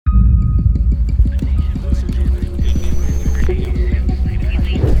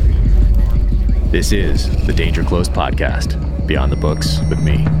This is the Danger Close podcast, Beyond the Books with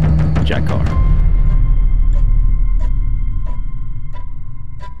me, Jack Carr.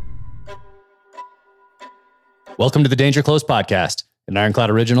 Welcome to the Danger Close podcast, an Ironclad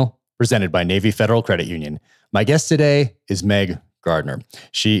original presented by Navy Federal Credit Union. My guest today is Meg Gardiner.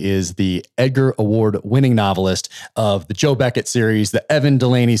 She is the Edgar Award-winning novelist of the Joe Beckett series, the Evan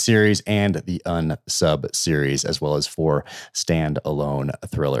Delaney series, and the Unsub series, as well as 4 standalone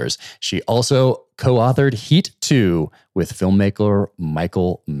thrillers. She also co-authored Heat 2 with filmmaker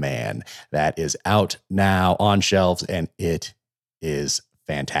Michael Mann. That is out now on shelves, and it is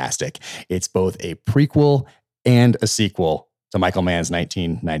fantastic. It's both a prequel and a sequel to Michael Mann's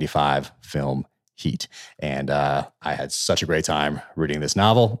 1995 film Heat. And I had such a great time reading this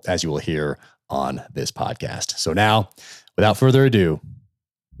novel, as you will hear on this podcast. So now, without further ado,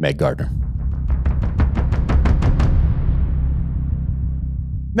 Meg Gardiner.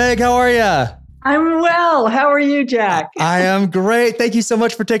 Meg, how are you? I'm well. How are you, Jack? I am great. Thank you so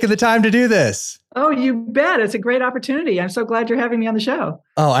much for taking the time to do this. Oh, you bet. It's a great opportunity. I'm so glad you're having me on the show.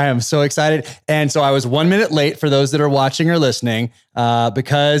 Oh, I am so excited. And so I was 1 minute late for those that are watching or listening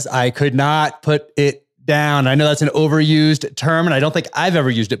because I could not put it down. I know that's an overused term, and I don't think I've ever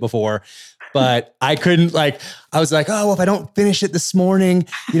used it before, but I couldn't I was like, oh, well, if I don't finish it this morning,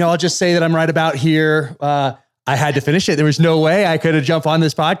 I'll just say that I'm right about here. I had to finish it. There was no way I could have jumped on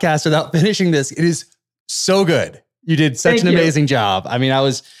this podcast without finishing this. It is so good. You did such an amazing job. I mean,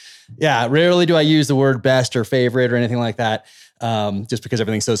 rarely do I use the word best or favorite or anything like that, just because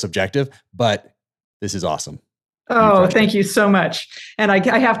everything's so subjective, but this is awesome. Oh, thank you so much. And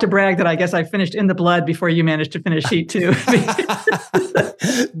I have to brag that I guess I finished In the Blood before you managed to finish Heat 2.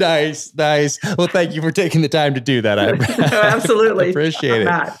 Nice. Well, thank you for taking the time to do that. Absolutely. Appreciate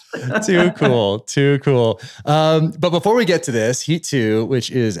it. Too cool. But before we get to this, Heat 2, which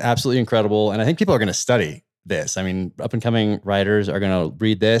is absolutely incredible, and I think people are going to study this. I mean, up and coming writers are going to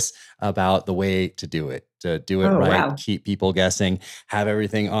read this about the way to do it right, wow. Keep people guessing, have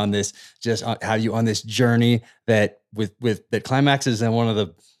everything on this, just have you on this journey that that climaxes in one of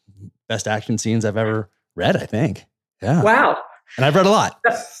the best action scenes I've ever read, I think. Yeah. Wow. And I've read a lot.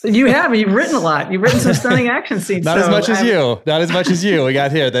 You have. You've written a lot. You've written some stunning action scenes. Not as much as you. We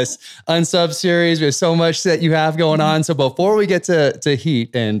got here this Unsub series. We have so much that you have going on. So before we get to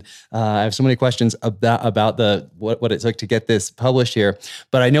Heat, and I have so many questions about what it took to get this published here,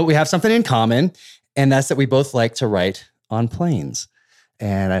 but I know we have something in common, and that's that we both like to write on planes.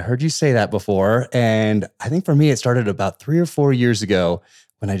 And I heard you say that before. And I think for me, it started about 3 or 4 years ago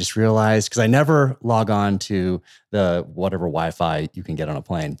when I just realized, because I never log on to the whatever Wi-Fi you can get on a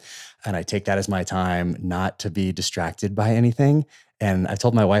plane. And I take that as my time not to be distracted by anything. And I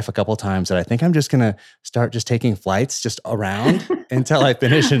told my wife a couple of times that I think I'm just going to start just taking flights just around until I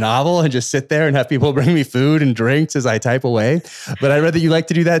finish a novel and just sit there and have people bring me food and drinks as I type away. But I read that you like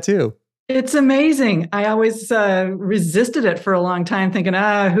to do that too. It's amazing. I always resisted it for a long time, thinking,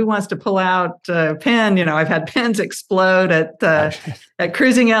 who wants to pull out a pen? I've had pens explode at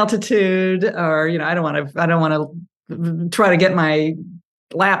cruising altitude, or I don't want to try to get my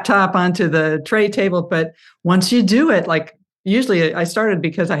laptop onto the tray table. But once you do it, usually I started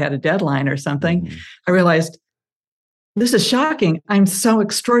because I had a deadline or something. Mm-hmm. I realized, this is shocking. I'm so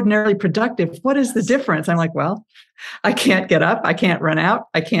extraordinarily productive. What is the difference? I'm like, well, I can't get up. I can't run out.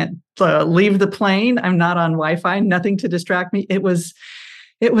 I can't leave the plane. I'm not on Wi-Fi, nothing to distract me. It was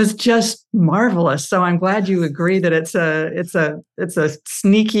just marvelous. So I'm glad you agree that it's a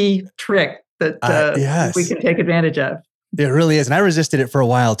sneaky trick that yes. we can take advantage of. It really is. And I resisted it for a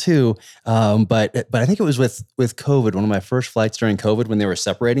while too. But I think it was with COVID, one of my first flights during COVID when they were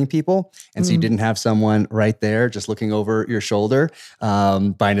separating people. And so you didn't have someone right there just looking over your shoulder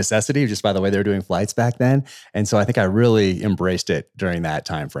by necessity, just by the way they were doing flights back then. And so I think I really embraced it during that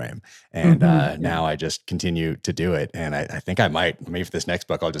time frame. And now I just continue to do it. And I think I might, maybe for this next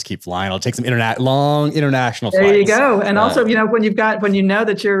book, I'll just keep flying. I'll take some long international flights. There you go. And also, when you know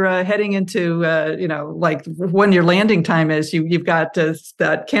that you're heading into, when your landing time is, you've got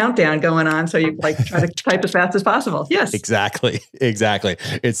that countdown going on. So you try to type as fast as possible. Yes, exactly.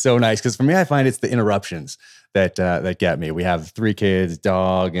 It's so nice because for me, I find it's the interruptions that get me. We have 3 kids,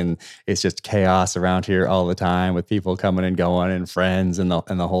 dog, and it's just chaos around here all the time with people coming and going and friends and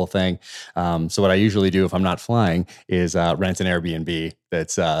the whole thing. So what I usually do if I'm not flying is rent an Airbnb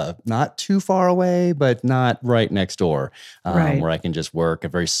that's not too far away, but not right next door, Right. where I can just work, a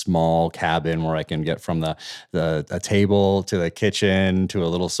very small cabin where I can get from a table to the kitchen to a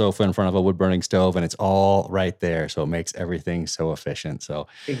little sofa in front of a wood burning stove, and it's all right there. So it makes everything so efficient. So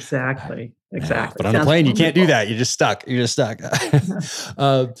Exactly. yeah, Exactly. but on a Sounds plane, you can't do wonderful. that. You're just stuck.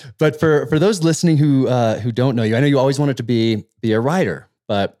 But for those listening who don't know you, I know you always wanted to be a writer,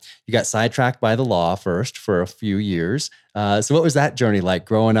 but you got sidetracked by the law first for a few years. So what was that journey like,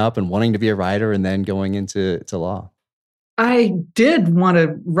 growing up and wanting to be a writer and then going into law? I did want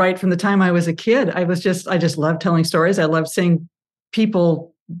to write from the time I was a kid. I just loved telling stories. I loved seeing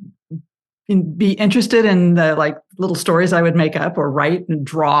people be interested in the like little stories I would make up or write and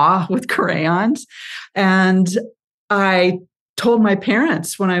draw with crayons. And I told my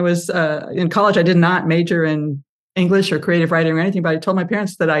parents when I was in college, I did not major in English or creative writing or anything, but I told my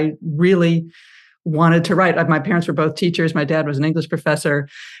parents that I really wanted to write. My parents were both teachers. My dad was an English professor.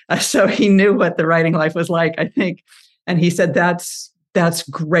 So he knew what the writing life was like, I think. And he said, that's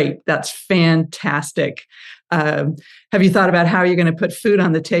great. That's fantastic. Have you thought about how you're going to put food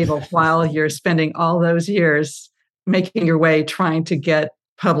on the table while you're spending all those years making your way trying to get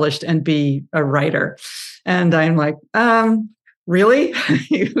published and be a writer? And I'm like, really?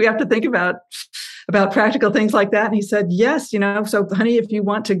 We have to think about practical things like that. And he said, yes, so honey, if you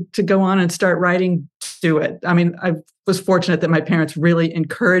want to go on and start writing, do it. I mean, I was fortunate that my parents really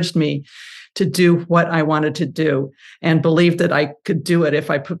encouraged me to do what I wanted to do and believed that I could do it if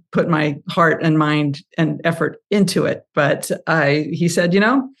I put my heart and mind and effort into it. But he said,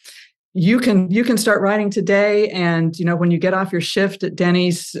 you can start writing today. And, when you get off your shift at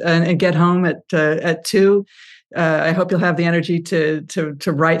Denny's and get home at 2, I hope you'll have the energy to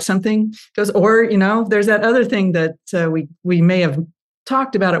write something. Because, or, there's that other thing that we may have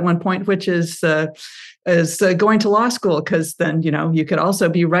talked about at one point, which is going to law school, because then you could also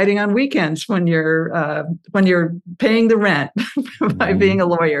be writing on weekends when you're paying the rent by being a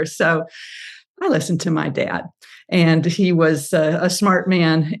lawyer. So I listened to my dad, and he was a smart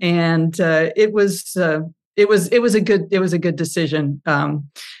man, and it was a good decision.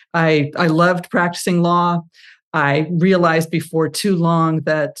 I loved practicing law. I realized before too long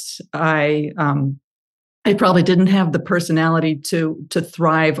that I probably didn't have the personality to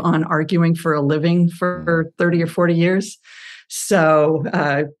thrive on arguing for a living for 30 or 40 years. So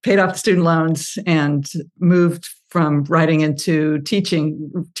paid off the student loans and moved from writing into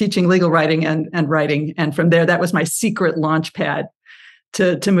teaching legal writing and writing. And from there, that was my secret launch pad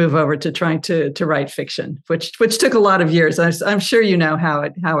to move over to trying to write fiction, which took a lot of years. I'm sure you know how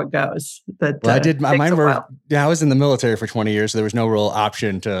it goes. That Well, I did. Mine were. Yeah, I was in the military for 20 years, so there was no real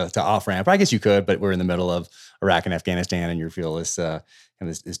option to off ramp. I guess you could, but we're in the middle of Iraq and Afghanistan, and you feel this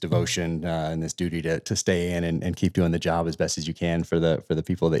this devotion and this duty to stay in and keep doing the job as best as you can for the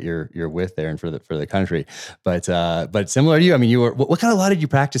people that you're with there and for the country. But similar to you, I mean, you were. What kind of law did you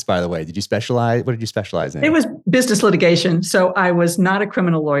practice, by the way? Did you specialize? What did you specialize in? It was business litigation. So I was not a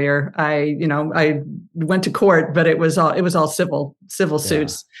criminal lawyer. I went to court, but it was all civil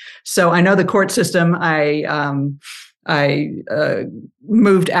suits. So I know the court system. I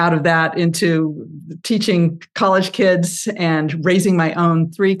moved out of that into teaching college kids and raising my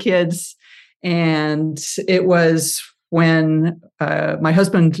own 3 kids. And it was when my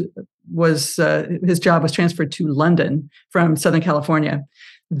husband his job was transferred to London from Southern California,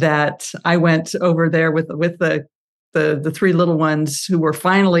 that I went over there with the 3 little ones who were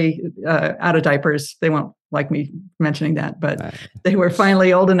finally out of diapers. They won't like me mentioning that, but they were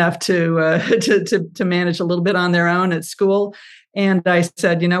finally old enough to manage a little bit on their own at school. And I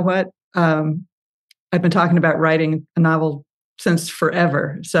said, you know what? I've been talking about writing a novel since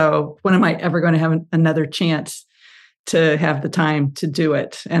forever. So when am I ever going to have another chance to have the time to do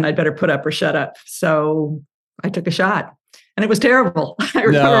it? And I'd better put up or shut up. So I took a shot, and it was terrible.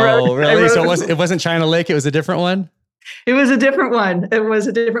 No, really? So it wasn't China Lake. It was a different one. It was a different one.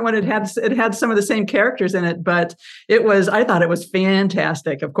 It had some of the same characters in it, but I thought it was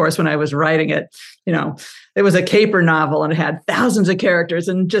fantastic. Of course, when I was writing it, it was a caper novel, and it had thousands of characters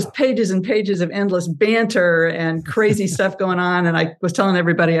and just pages and pages of endless banter and crazy stuff going on. And I was telling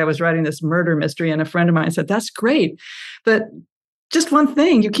everybody I was writing this murder mystery, and a friend of mine said, "That's great, but just one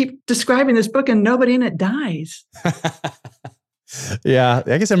thing, you keep describing this book and nobody in it dies." Yeah,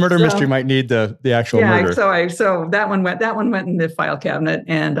 I guess a murder mystery might need the actual murder. So that one went in the file cabinet,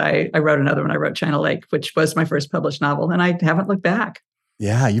 and I wrote another one. I wrote China Lake, which was my first published novel, and I haven't looked back.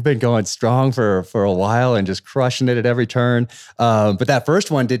 Yeah, you've been going strong for a while and just crushing it at every turn. But that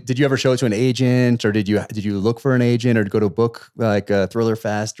first one, did you ever show it to an agent, or did you look for an agent, or go to a book like Thriller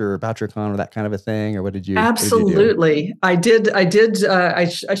Fest or BoucherCon or that kind of a thing, or what did you do? Absolutely. I did. I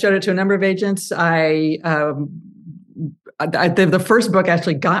showed it to a number of agents. The first book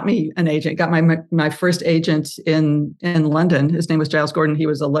actually got me an agent, got my first agent in London. His name was Giles Gordon. He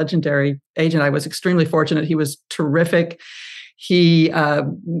was a legendary agent. I was extremely fortunate. He was terrific. He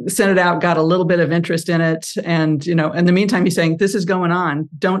sent it out, got a little bit of interest in it. And, in the meantime, he's saying, this is going on.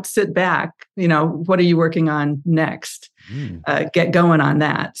 Don't sit back. What are you working on next? Get going on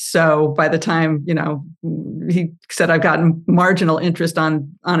that. So by the time, he said, I've gotten marginal interest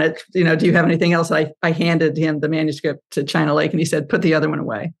on it. Do you have anything else? I handed him the manuscript to China Lake, and he said, put the other one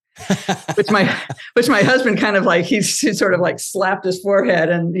away. which my husband kind of like, he sort of like slapped his forehead,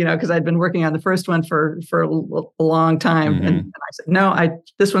 and because I'd been working on the first one for a long time, and I said, no,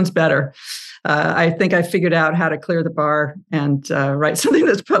 this one's better. I think I figured out how to clear the bar and write something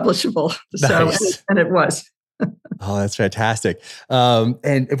that's publishable. Nice. So and it was. Oh, that's fantastic.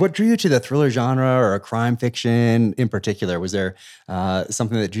 And what drew you to the thriller genre or a crime fiction in particular? Was there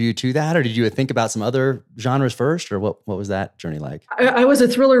something that drew you to that, or did you think about some other genres first, or what was that journey like? I was a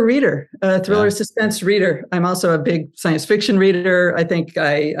thriller reader, suspense reader. I'm also a big science fiction reader. I think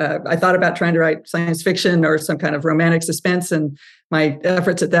I thought about trying to write science fiction or some kind of romantic suspense, and my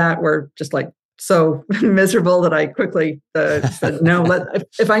efforts at that were just like so miserable that I quickly said, no,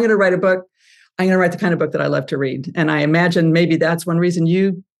 if I'm going to write a book, I'm going to write the kind of book that I love to read. And I imagine maybe that's one reason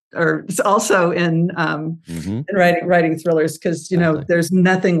you are also in writing thrillers, because, there's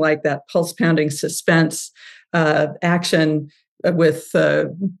nothing like that pulse pounding suspense, action with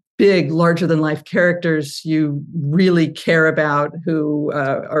big, larger than life characters you really care about, who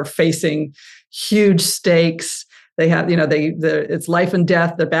are facing huge stakes. They have, it's life and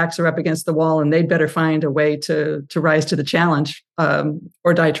death. Their backs are up against the wall, and they better find a way to rise to the challenge,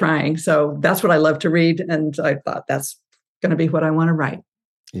 or die trying. So that's what I love to read, and I thought that's going to be what I want to write.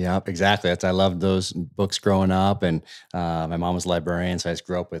 Yeah, exactly. I loved those books growing up, and my mom was a librarian, so I just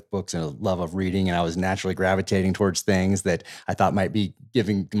grew up with books and a love of reading, and I was naturally gravitating towards things that I thought might give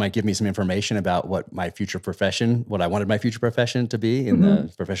me some information about what I wanted my future profession to be in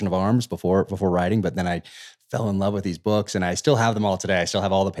the profession of arms before writing. But then I fell in love with these books, and I still have them all today. I still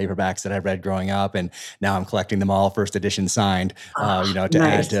have all the paperbacks that I read growing up, and now I'm collecting them all first edition signed, to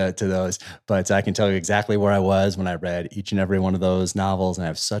nice. Add to those. But I can tell you exactly where I was when I read each and every one of those novels, and I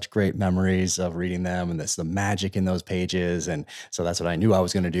have such great memories of reading them, and the magic in those pages. And so that's what I knew I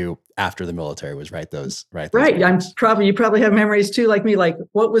was going to do after the military, was write those. Right. You probably have memories too, like me. Like,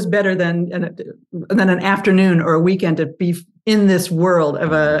 what was better than an afternoon or a weekend to be in this world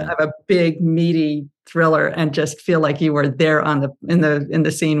of a big meaty thriller and just feel like you were there in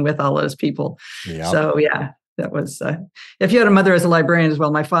the scene with all those people. Yep. So yeah, that was, if you had a mother as a librarian as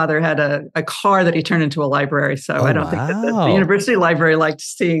well, my father had a car that he turned into a library. So I don't think that the university library liked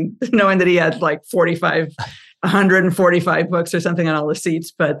knowing that he had like 145 books or something on all the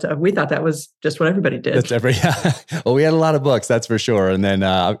seats, but we thought that was just what everybody did. Well, we had a lot of books, that's for sure. And then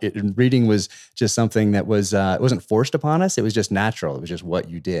reading was just something that was, it wasn't forced upon us. It was just natural. It was just what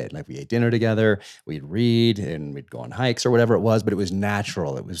you did. Like, we ate dinner together, we'd read, and we'd go on hikes or whatever it was, but it was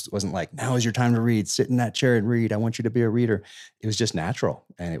natural. It wasn't like, now is your time to read, sit in that chair and read. I want you to be a reader. It was just natural.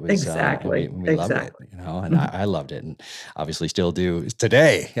 And it was exactly. We loved it, and I loved it, and obviously still do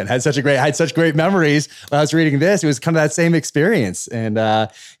today, and had such great memories when I was reading this. It was kind of that same experience. And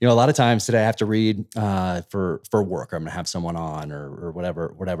a lot of times today I have to read for work, or I'm gonna have someone on, or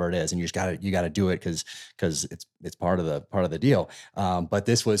whatever it is, and you gotta do it because it's part of the deal. But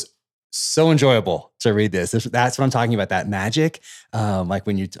this was so enjoyable to read this. That's what I'm talking about, that magic. Like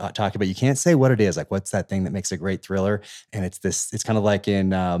when you talk about, you can't say what it is, like what's that thing that makes a great thriller. And it's kind of like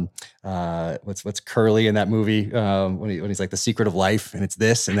in, what's Curly in that movie, when he's like The Secret of Life, and it's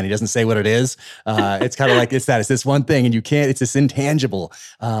this, and then he doesn't say what it is. It's kind of like, it's this one thing, and it's this intangible.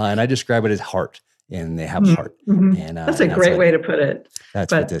 And I describe it as heart. And they have heart. And that's a great way to put it.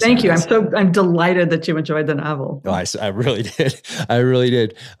 But thank you. I'm delighted that you enjoyed the novel. Oh, I really did. I really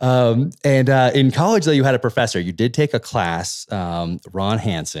did. And in college, though, you had a professor. You did take a class, Ron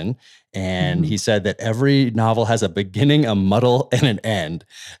Hansen, and he said that every novel has a beginning, a muddle, and an end,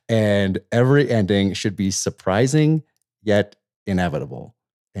 and every ending should be surprising yet inevitable.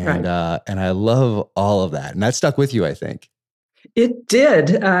 And and I love all of that, and that stuck with you, I think. It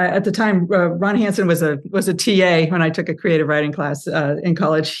did. At the time, Ron Hansen was a TA when I took a creative writing class in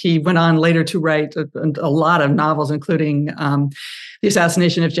college. He went on later to write a lot of novels, including The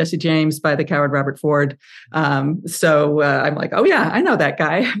Assassination of Jesse James by the coward Robert Ford. So I'm like, oh yeah, I know that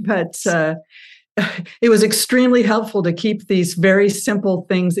guy. But it was extremely helpful to keep these very simple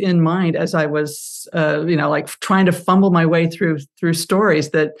things in mind as I was, like trying to fumble my way through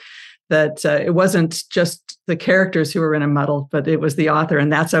stories that it wasn't just the characters who were in a muddle, but it was the author,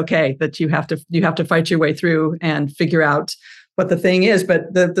 and that's okay. That you have to fight your way through and figure out what the thing is.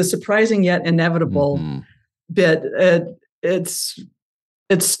 But the surprising yet inevitable bit, it's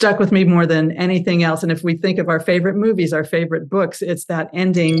stuck with me more than anything else. And if we think of our favorite movies, our favorite books, it's that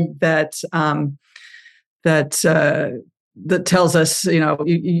ending that tells us,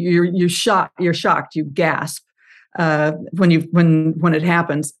 you're shocked, you gasp. When it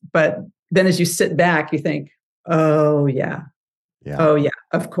happens, but then as you sit back, you think, oh yeah,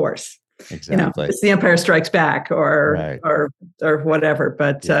 of course, exactly. It's The Empire Strikes Back, or whatever.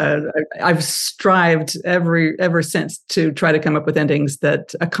 But I've strived ever since to try to come up with endings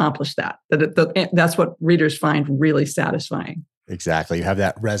that accomplish that. That's what readers find really satisfying. Exactly. You have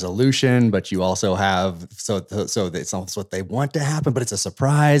that resolution, but you also have, so it's almost what they want to happen, but it's a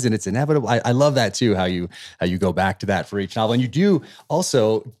surprise and it's inevitable. I love that too, how you go back to that for each novel. And you do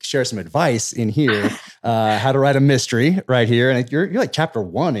also share some advice in here, how to write a mystery right here. And you're like chapter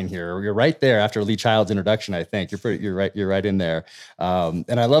 1 in here. You're right there after Lee Child's introduction, I think. You're right in there.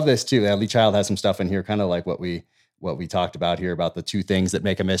 And I love this too. Lee Child has some stuff in here, kind of like what we talked about here about the 2 things that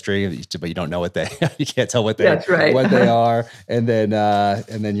make a mystery, but you don't know what you can't tell what they are. And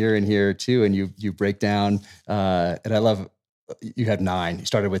then you're in here too, and you break down. And I love, you had 9. You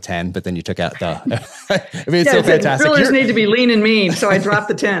started with 10, but then you took out the. I mean, it's so fantastic. Thrillers need to be lean and mean, so I dropped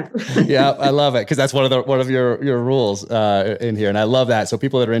the 10th. Yeah, I love it because that's one of your rules in here, and I love that. So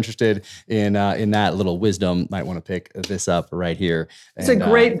people that are interested in that little wisdom might want to pick this up right here. It's a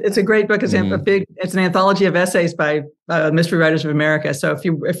great book. It's it's an anthology of essays by mystery writers of America. So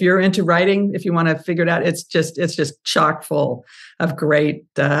if you're into writing, if you want to figure it out, it's just chock full of great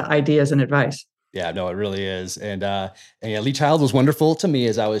ideas and advice. Yeah, no, it really is. And Lee Child was wonderful to me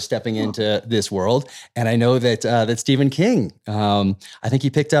as I was stepping into this world. And I know that Stephen King, I think he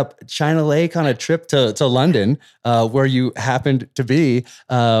picked up China Lake on a trip to London, where you happened to be.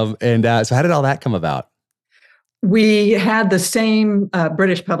 So how did all that come about? We had the same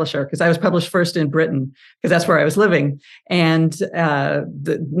British publisher, because I was published first in Britain, because that's where I was living. And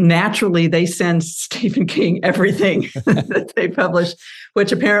naturally, they send Stephen King everything that they publish,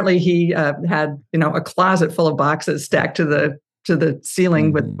 which apparently he had, a closet full of boxes stacked to the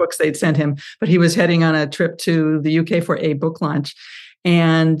ceiling with books they'd sent him. But he was heading on a trip to the UK for a book launch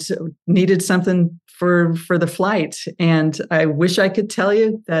and needed something for the flight. And I wish I could tell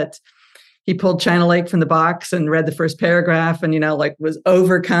you that he pulled China Lake from the box and read the first paragraph and, was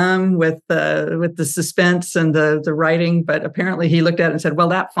overcome with the suspense and the writing. But apparently he looked at it and said, well,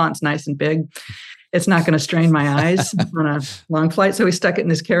 that font's nice and big. It's not going to strain my eyes on a long flight. So he stuck it in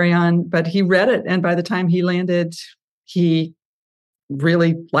his carry-on, but he read it. And by the time he landed, he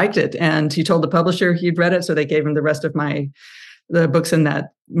really liked it. And he told the publisher he'd read it. So they gave him the rest of the books in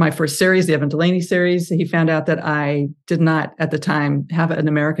my first series, the Evan Delaney series. He found out that I did not at the time have an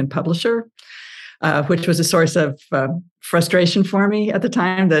American publisher, which was a source of frustration for me at the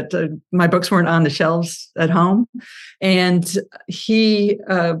time, that my books weren't on the shelves at home. And he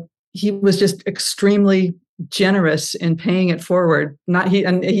was just extremely generous in paying it forward.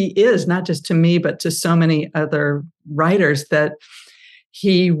 He is not just to me, but to so many other writers, that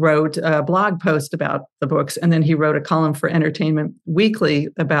he wrote a blog post about the books, and then he wrote a column for Entertainment Weekly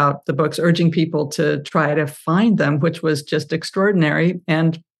about the books, urging people to try to find them, which was just extraordinary.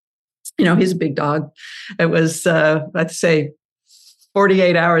 And, he's a big dog. It was, I'd say,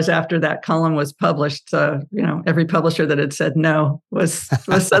 48 hours after that column was published, every publisher that had said no was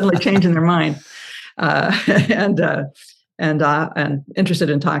suddenly changing their mind. And interested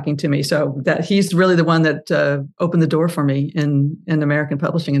in talking to me. So that he's really the one that opened the door for me in American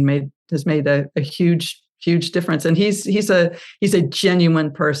publishing and has made a huge difference. And he's a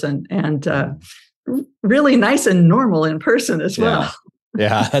genuine person, and really nice and normal in person as well.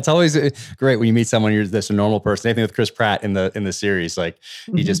 Yeah, that's always great when you meet someone you're just a normal person. Same thing with Chris Pratt in the series. Like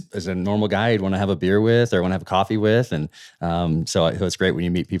he just is a normal guy you'd want to have a beer with or want to have a coffee with, and so it's great when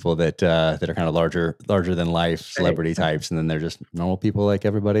you meet people that are kind of larger than life celebrity types, and then they're just normal people like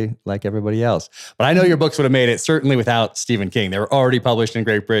everybody else. But I know your books would have made it certainly without Stephen King. They were already published in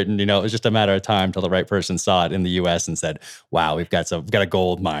Great Britain. You know, it was just a matter of time till the right person saw it in the U.S. and said, "Wow, we've got a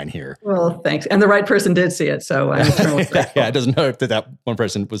gold mine here." Well, thanks, and the right person did see it, so I'm eternally grateful. Yeah, it doesn't hurt that one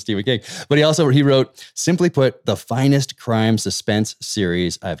person was Stephen King, but he wrote, simply put, the finest crime suspense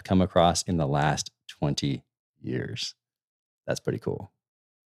series I've come across in the last 20 years. That's pretty cool.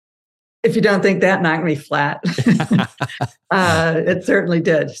 If you don't think that knocked me flat, it certainly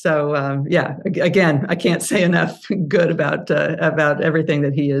did. So yeah, again, I can't say enough good about everything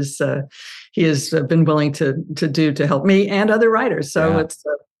that he has been willing to do to help me and other writers. So it's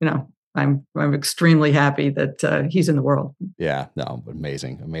I'm extremely happy that he's in the world. Yeah, no,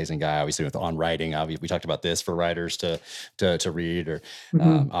 amazing guy. Obviously, with On Writing, we talked about this for writers to read, or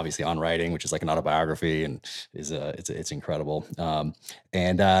obviously On Writing, which is like an autobiography, and it's incredible.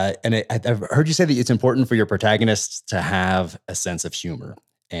 And I've heard you say that it's important for your protagonists to have a sense of humor.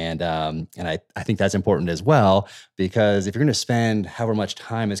 And I think that's important as well, because if you're going to spend however much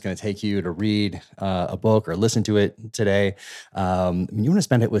time it's going to take you to read a book or listen to it today, you want to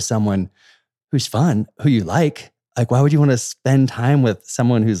spend it with someone who's fun, who you like. Like, why would you want to spend time with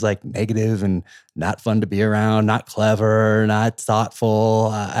someone who's like negative and not fun to be around, not clever, not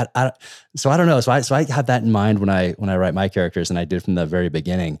thoughtful? So I don't know. So I have that in mind when I write my characters, and I did from the very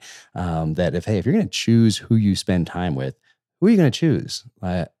beginning, that if you're going to choose who you spend time with, who are you going to choose?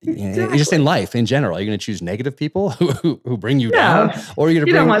 Exactly. Just in life in general, are you going to choose negative people who bring you down, or are you going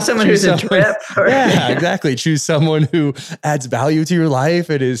to? You don't want someone who's a drip. Exactly. Choose someone who adds value to your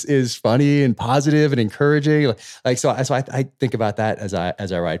life and is funny and positive and encouraging. So I think about that as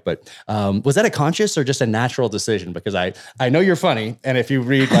I write. But was that a conscious or just a natural decision? Because I know you're funny, and if you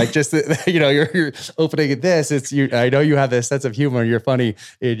read just you're opening at this, I know you have this sense of humor. You're funny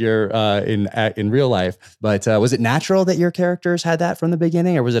in your in real life. But was it natural that your characters had that from the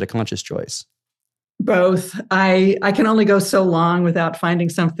beginning, or was it a conscious choice? Both. I can only go so long without finding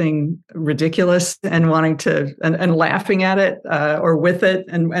something ridiculous and wanting to and laughing at it or with it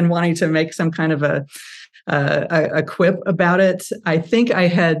and wanting to make some kind of a quip about it. I think I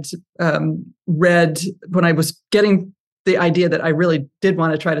had read, when I was getting the idea that I really did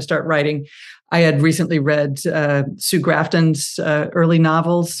want to try to start writing, I had recently read Sue Grafton's early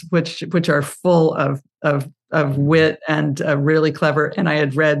novels, which are full of wit and really clever. And I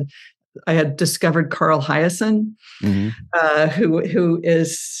had discovered Carl Hyacin, who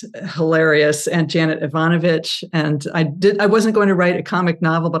is hilarious, and Janet Ivanovich. And I wasn't going to write a comic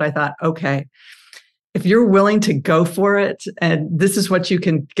novel, but I thought, okay, if you're willing to go for it, and this is what you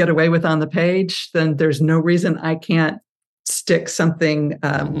can get away with on the page, then there's no reason I can't stick something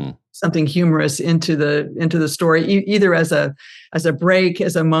something humorous into the story, either as a break,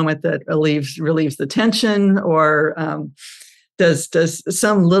 as a moment that relieves the tension, or does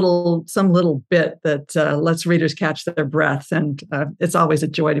some little bit that lets readers catch their breath. And it's always a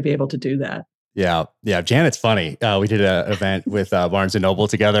joy to be able to do that. Yeah. Janet's funny. We did an event with Barnes and Noble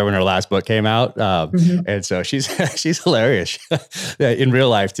together when her last book came out, and so she's hilarious in real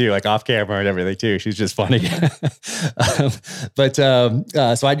life too, like off camera and everything too. She's just funny. So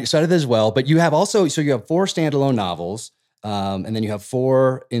I did as well. But you have also you have 4 standalone novels. And then you have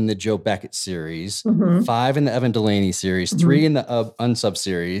 4 in the Joe Beckett series, 5 in the Evan Delaney series, 3 in the Unsub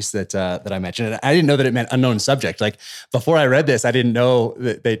series that I mentioned. And I didn't know that it meant unknown subject. Like before I read this, I didn't know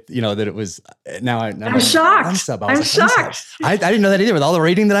that that it was. Now I'm shocked. Unsub. I'm shocked. I didn't know that either. With all the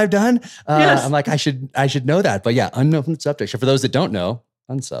reading that I've done, yes. I'm like I should know that. But yeah, unknown subject. So for those that don't know.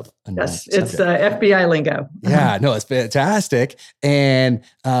 Unsub. Yes, it's FBI lingo. Yeah, no, it's fantastic. And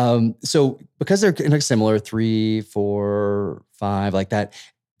so because they're similar, 3, 4, 5, like that,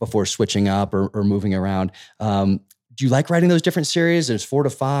 before switching up or moving around, do you like writing those different series? There's 4 to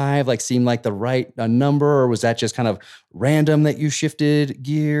 5, seem like the right number, or was that just kind of random that you shifted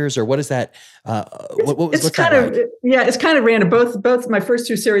gears, or what is that? What's kind of like? Yeah, it's kind of random. Both my first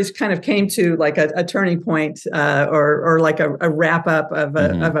 2 series kind of came to like a turning point, or like a wrap up of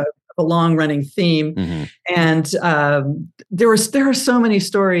a long running theme, and there are so many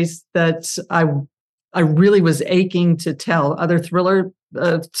stories that I really was aching to tell, other thriller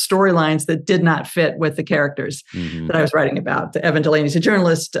storylines that did not fit with the characters that I was writing about. Evan Delaney's a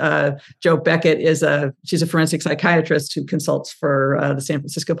journalist. Joe Beckett she's a forensic psychiatrist who consults for the San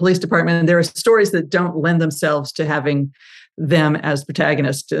Francisco Police Department. And there are stories that don't lend themselves to having them as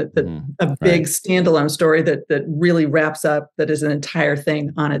protagonists, a big standalone story that really wraps up, that is an entire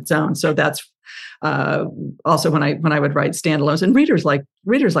thing on its own. So that's also when I would write standalones, and readers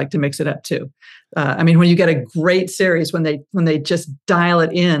like to mix it up too. I mean, when you get a great series, when they just dial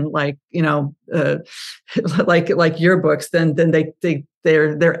it in, like like your books, then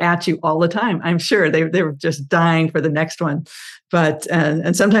they're at you all the time. I'm sure they're just dying for the next one. But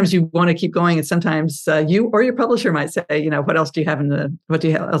and sometimes you want to keep going, and sometimes you or your publisher might say, what else do you have in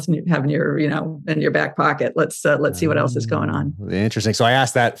your in your back pocket? Let's see what else is going on. Interesting. So I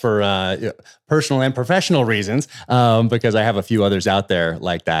asked that for personal and professional reasons, because I have a few others out there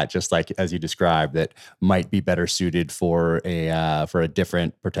like that, just like as you described, that might be better suited for a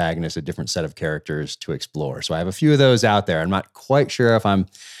different protagonist, a different set of characters to explore. So I have a few of those out there. I'm not quite sure if I'm.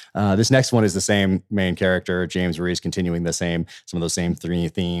 This next one is the same main character, James Reese, continuing some of those same three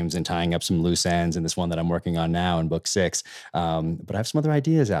themes and tying up some loose ends in this one that I'm working on now in book 6. But I have some other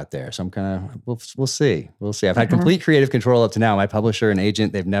ideas out there. So I'm we'll see. I've had complete creative control up to now. My publisher and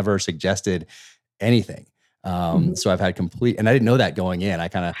agent, they've never suggested anything. So I've had complete, and I didn't know that going in.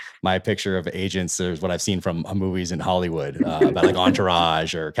 My picture of agents is what I've seen from movies in Hollywood about like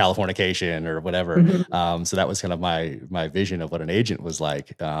Entourage or Californication or whatever. So that was kind of my vision of what an agent was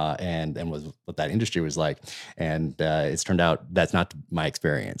like, and was what that industry was like. And it's turned out that's not my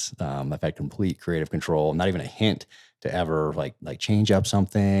experience. I've had complete creative control, not even a hint to ever like change up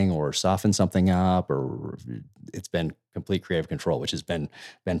something or soften something up, or it's been complete creative control, which has been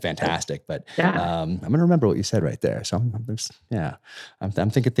fantastic. But I'm going to remember what you said right there. So I'm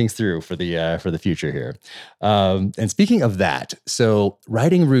thinking things through for the future here. And speaking of that, so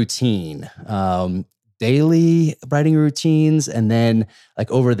writing routine, daily writing routines, and then like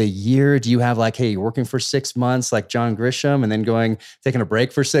over the year, do you have like, hey, you're working for 6 months like John Grisham and then taking a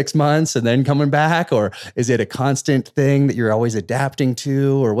break for 6 months and then coming back? Or is it a constant thing that you're always adapting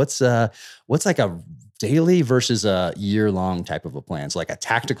to? Or what's like a daily versus a year-long type of a plan? So like a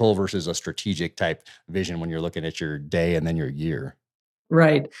tactical versus a strategic type vision when you're looking at your day and then your year.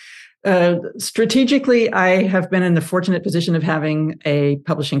 Right. Strategically, I have been in the fortunate position of having a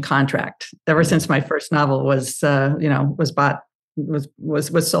publishing contract ever since my first novel was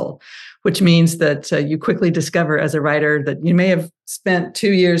sold, which means that you quickly discover as a writer that you may have spent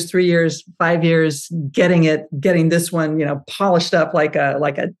 2 years, 3 years, 5 years getting this one, polished up like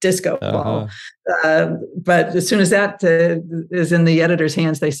a disco ball. But as soon as that is in the editor's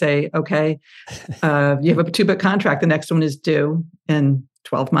hands, they say, okay, you have a 2-book contract. The next one is due in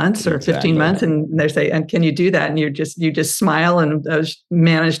 12 months or 15 months. And they say, and can you do that? And you just smile and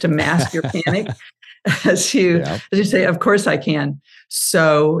manage to mask your panic as you say, of course I can.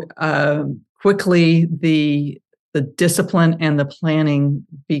 So quickly the discipline and the planning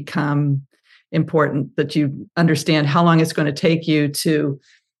become important, that you understand how long it's going to take you to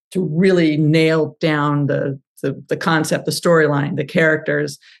really nail down the concept, the storyline, the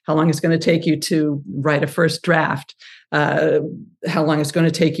characters, how long it's going to take you to write a first draft, how long it's going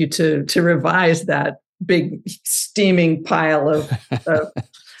to take you to revise that big steaming pile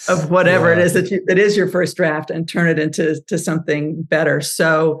of whatever it is that is your first draft and turn it into something better.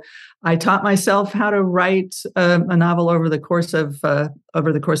 So I taught myself how to write a novel over the course of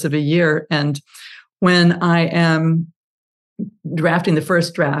a year. And when I am drafting the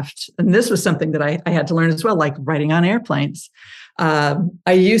first draft, and this was something that I had to learn as well, like writing on airplanes. I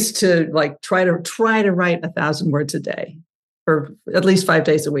used to try to write 1,000 words a day, or at least 5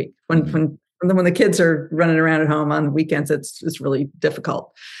 days a week. When the kids are running around at home on the weekends, it's really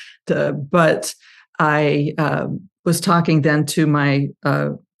difficult. But I was talking then to my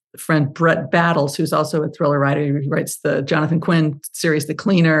friend Brett Battles, who's also a thriller writer. He writes the Jonathan Quinn series, The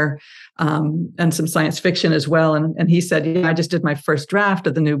Cleaner, and some science fiction as well. And he said, yeah, I just did my first draft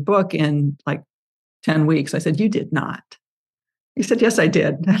of the new book in 10 weeks. I said, you did not. He said, yes, I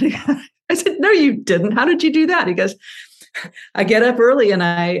did. I said, no, you didn't. How did you do that? He goes, I get up early and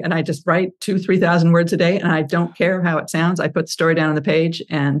I just write 2,000-3,000 words a day, and I don't care how it sounds. I put the story down on the page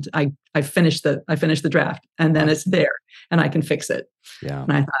and I finish the draft, and then it's there and I can fix it. Yeah.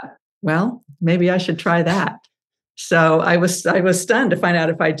 And I thought, well, maybe I should try that. So I was stunned to find out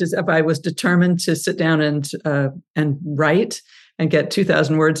if I was determined to sit down and write and get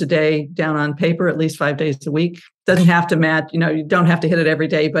 2,000 words a day down on paper at least 5 days a week. Doesn't have to match, you don't have to hit it every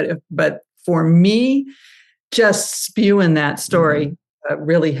day, but for me, just spewing that story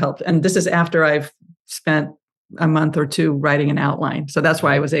really helped. And this is after I've spent a month or two writing an outline. So that's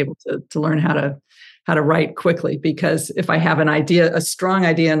why I was able to learn how to write quickly, because if I have an idea, a strong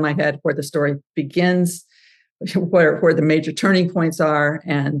idea in my head where the story begins, where the major turning points are,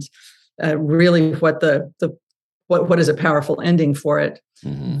 and really what the what is a powerful ending for it,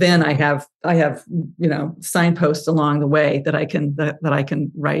 then I have signposts along the way that I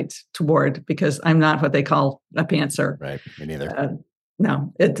can write toward, because I'm not what they call a pantser. Right. Me neither.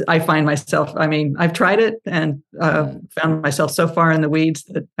 No, I find myself, I've tried it and found myself so far in the weeds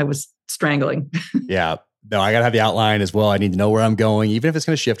that I was strangling. Yeah. No, I got to have the outline as well. I need to know where I'm going, even if it's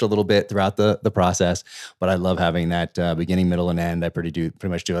going to shift a little bit throughout the process. But I love having that beginning, middle, and end. I pretty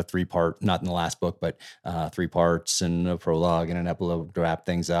much do a 3-part, not in the last book, but 3 parts and a prologue and an epilogue to wrap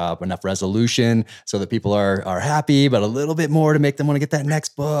things up. Enough resolution so that people are happy, but a little bit more to make them want to get that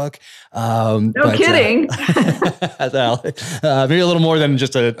next book. No kidding. Maybe a little more than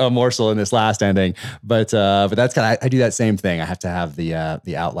just a morsel in this last ending. But that's kind of, I do that same thing. I have to have the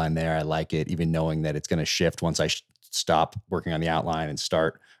outline there. I like it, even knowing that it's going to shift once I stop working on the outline and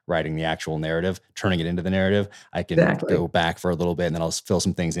start writing the actual narrative, turning it into the narrative. I can go back for a little bit and then I'll fill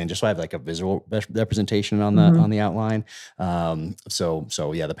some things in just so I have like a visual representation on the outline. So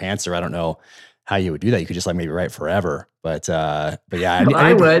yeah, the pantser, I don't know how you would do that. You could just like maybe write forever, but yeah,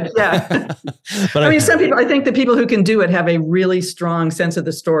 I would. Yeah. But some people, I think the people who can do it have a really strong sense of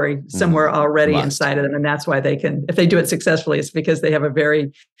the story somewhere already inside of them. And that's why they can, if they do it successfully, it's because they have a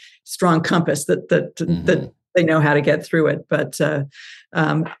very strong compass that they know how to get through it. But I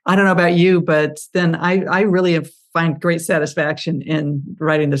don't know about you, but then I really find great satisfaction in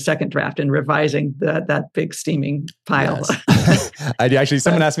writing the second draft and revising that big steaming pile. Yes. I do. Actually,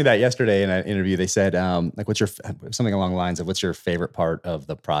 someone asked me that yesterday in an interview. They said, like, what's something along the lines of what's your favorite part of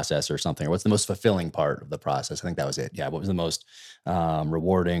the process or something, or what's the most fulfilling part of the process? I think that was it. Yeah. What was the most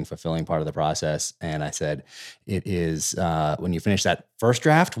rewarding, fulfilling part of the process? And I said, it is when you finish that first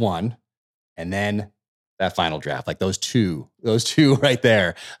draft one, and then that final draft, like those two right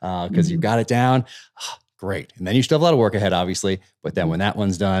there, because you've got it down. Great. And then you still have a lot of work ahead, obviously. But then when that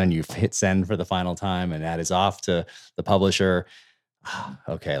one's done and you've hit send for the final time and that is off to the publisher,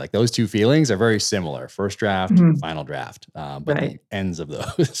 okay, like those two feelings are very similar. First draft, final draft. But the ends of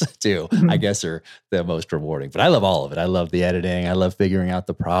those two, I guess, are the most rewarding. But I love all of it. I love the editing. I love figuring out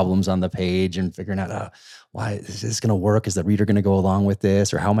the problems on the page and figuring out, why is this going to work? Is the reader going to go along with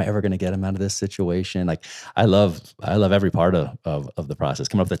this? Or how am I ever going to get him out of this situation? Like, I love every part of the process.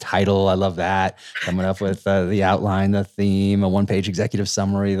 Coming up with the title, I love that. Coming up with the outline, the theme, a 1-page executive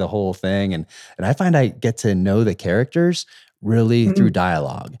summary, the whole thing. And I find I get to know the characters really through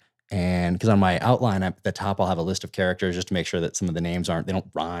dialogue. And because on my outline at the top, I'll have a list of characters just to make sure that some of the names they don't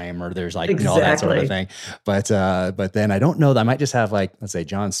rhyme or there's like, all that sort of thing. But then I don't know that I might just have like, let's say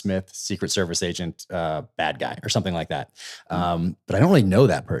John Smith, Secret Service agent, bad guy or something like that. But I don't really know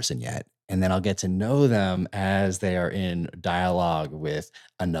that person yet. And then I'll get to know them as they are in dialogue with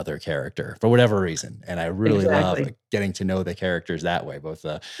another character for whatever reason. And I really love getting to know the characters that way, both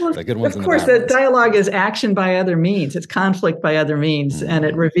the good ones and the bad ones. Of course, the dialogue is action by other means. It's conflict by other means. And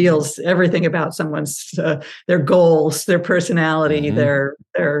it reveals everything about someone's, their goals, their personality, their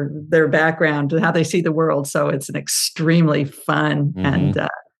background, how they see the world. So it's an extremely fun and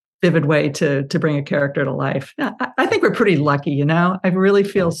vivid way to bring a character to life. I think we're pretty lucky, I really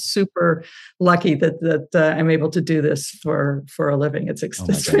feel super lucky that I'm able to do this for a living. It's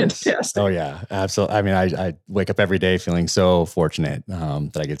fantastic. Oh yeah, absolutely. I mean, I wake up every day feeling so fortunate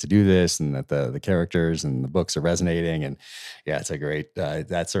that I get to do this and that the characters and the books are resonating. And yeah, it's a great,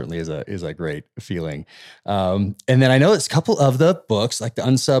 that certainly is a great feeling. And then I know it's a couple of the books, like the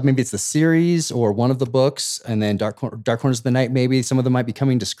Unsub, maybe it's the series or one of the books, and then Dark Corners of the Night, maybe some of them might be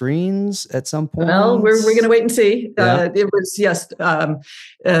coming to screens at some point. Well, we're going to wait and see. It was,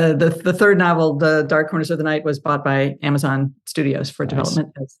 the third novel, The Dark Corners of the Night, was bought by Amazon Studios for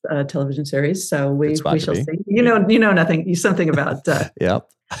development as a television series. So we shall see. You know something about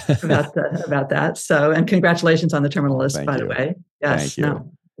about that. So, and congratulations on the Terminal List, by the way. Yes. Thank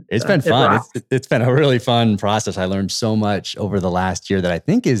you. It's been fun. It's been a really fun process. I learned so much over the last year that I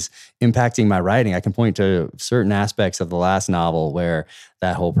think is impacting my writing. I can point to certain aspects of the last novel where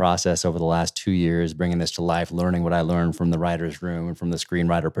that whole process over the last 2 years, bringing this to life, learning what I learned from the writer's room and from the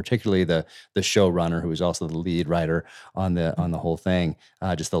screenwriter, particularly the showrunner, who was also the lead writer on the whole thing.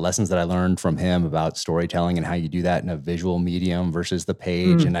 Just the lessons that I learned from him about storytelling and how you do that in a visual medium versus the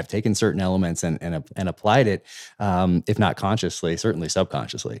page. And I've taken certain elements and applied it, if not consciously, certainly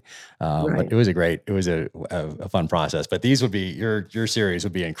subconsciously. But it was a fun process. But these would be your series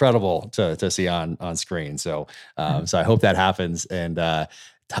would be incredible to see on screen. So so I hope that happens. And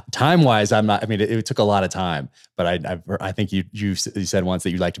time-wise, I'm not. I mean, it took a lot of time, but I think you said once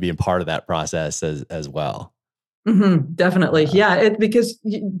that you'd like to be a part of that process as well. Definitely, yeah. Because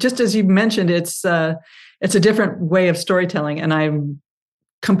just as you mentioned, it's a different way of storytelling, and I'm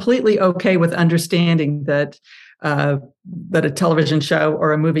completely okay with understanding that that a television show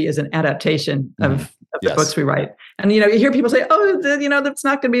or a movie is an adaptation of the books we write. And, you hear people say, oh, that's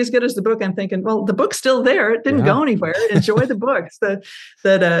not going to be as good as the book. I'm thinking, well, the book's still there. It didn't go anywhere. Enjoy the books.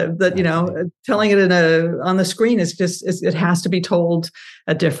 Telling it on the screen is just, it has to be told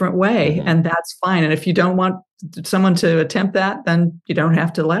a different way. And that's fine. And if you don't want someone to attempt that, then you don't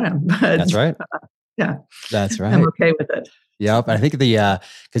have to let them. But, that's right. Yeah. That's right. I'm okay with it. Yep. I think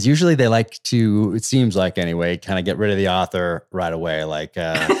because usually they like to, it seems like anyway, kind of get rid of the author right away. Like,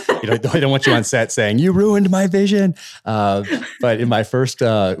 they don't want you on set saying, you ruined my vision. But in my first,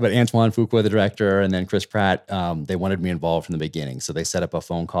 but Antoine Fuqua, the director, and then Chris Pratt, they wanted me involved from the beginning. So they set up a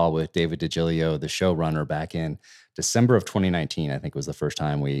phone call with David DiGilio, the showrunner, back in December of 2019, I think was the first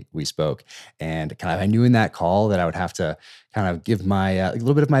time we spoke. And I knew in that call that I would have to kind of give my a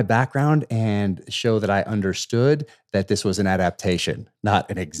little bit of my background and show that I understood that this was an adaptation, not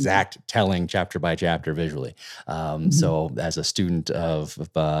an exact telling chapter by chapter visually. So as a student of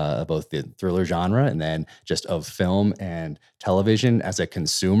both the thriller genre and then just of film and television as a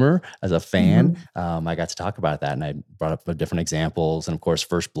consumer, as a fan, I got to talk about that. And I brought up different examples. And of course,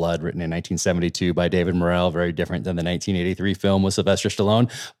 First Blood, written in 1972 by David Morrell, very different than the 1983 film with Sylvester Stallone,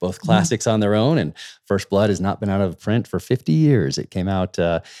 both classics on their own. And First Blood has not been out of print for 50 years. It came out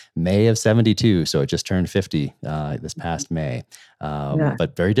May of 72. So it just turned 50 this past May,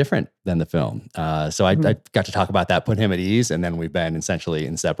 but very different than the film. So I got to talk about that, put him at ease. And then we've been essentially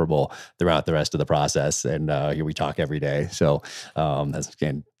inseparable throughout the rest of the process. And here we talk every day. So that's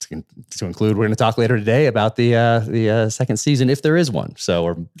again, to include, we're going to talk later today about the second season, if there is one.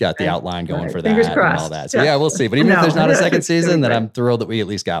 So we've got the outline going for that and all that. So yeah, we'll see. But even if there's not a second season, then I'm thrilled that we at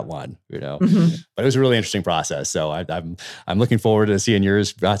least got one, But it was a really interesting process. So I'm looking forward to seeing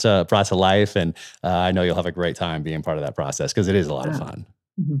yours brought to life. And I know you'll have a great time being part of that process because it is a lot of fun.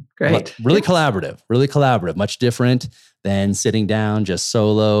 Great. Really collaborative, much different than sitting down just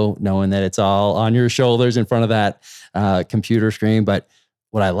solo, knowing that it's all on your shoulders in front of that computer screen. But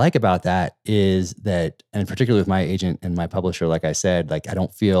what I like about that is that, and particularly with my agent and my publisher, like I said, like I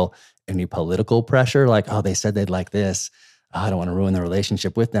don't feel any political pressure. Like, oh, they said they'd like this. Oh, I don't want to ruin the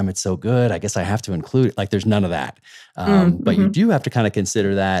relationship with them. It's so good. I guess I have to include it. Like there's none of that. But you do have to kind of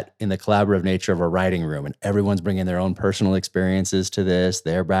consider that in the collaborative nature of a writing room, and everyone's bringing their own personal experiences to this,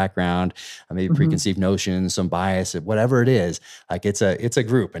 their background, maybe preconceived notions, some bias, whatever it is. Like it's a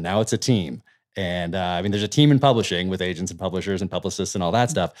group, and now it's a team. And there's a team in publishing with agents and publishers and publicists and all that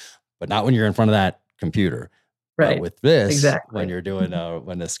stuff, but not when you're in front of that computer. Right. With this, when you're doing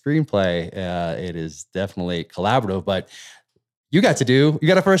when a screenplay, it is definitely collaborative. But you got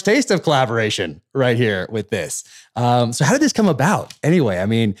a first taste of collaboration right here with this. So how did this come about anyway?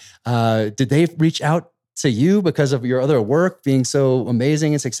 Did they reach out to you because of your other work being so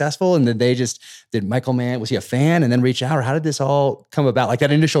amazing and successful? And did Michael Mann, was he a fan and then reach out, or how did this all come about? Like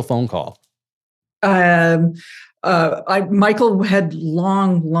that initial phone call? Michael had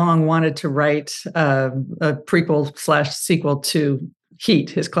long wanted to write a prequel / sequel to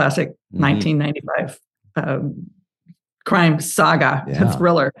Heat, his classic 1995 crime saga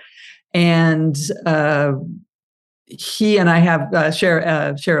thriller. And he and I have share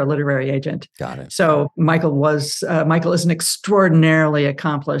a literary agent. Got it. So Michael is an extraordinarily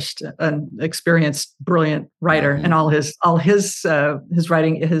accomplished and experienced, brilliant writer, and all his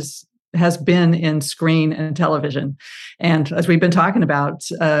writing has been in screen and television. And as we've been talking about,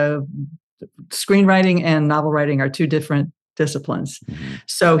 screenwriting and novel writing are two different disciplines.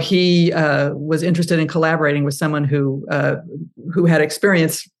 So he was interested in collaborating with someone who had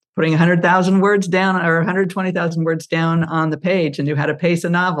experience putting 100,000 words down or 120,000 words down on the page, and knew how to pace a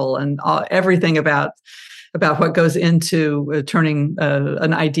novel and everything about what goes into turning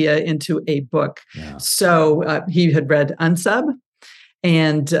an idea into a book. Yeah. So he had read Unsub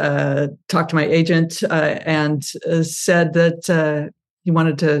and talked to my agent and said that he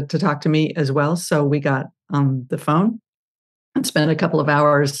wanted to talk to me as well. So we got on the phone and spent a couple of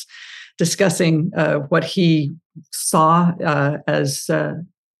hours discussing what he saw as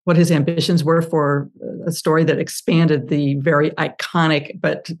what his ambitions were for a story that expanded the very iconic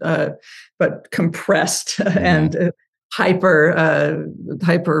but compressed and hyper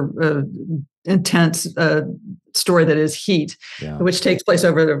intense story that is Heat, which takes place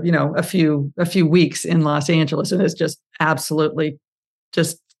over a few weeks in Los Angeles, and is just absolutely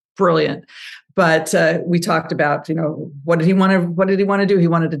just brilliant. But we talked about, what did he want to do? He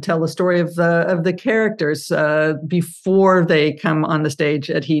wanted to tell the story of the characters before they come on the stage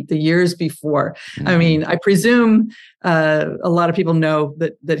at Heat, the years before. Mm-hmm. I mean, I presume a lot of people know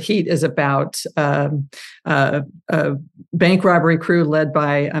that Heat is about a bank robbery crew led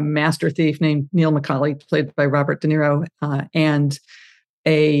by a master thief named Neil McCauley, played by Robert De Niro, and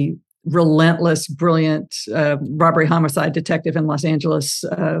a relentless, brilliant robbery homicide detective in Los Angeles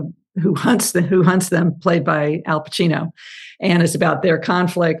who hunts them, played by Al Pacino, and it's about their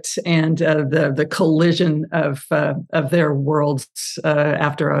conflict and the collision of their worlds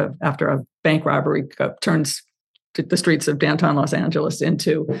after a bank robbery turns the streets of downtown Los Angeles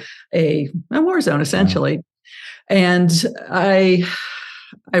into a war zone, essentially. Wow. And I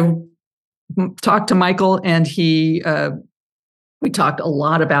talked to Michael, and we talked a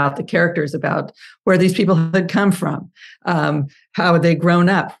lot about the characters, about where these people had come from, how had they grown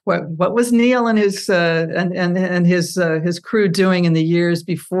up, what was Neil and his his crew doing in the years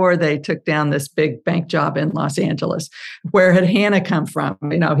before they took down this big bank job in Los Angeles. Where had Hannah come from?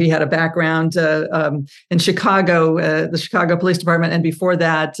 He had a background in Chicago, the Chicago Police Department, and before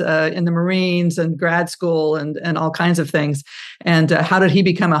that in the Marines and grad school and all kinds of things. And how did he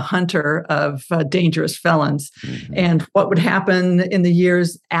become a hunter of dangerous felons? Mm-hmm. And what would happen in the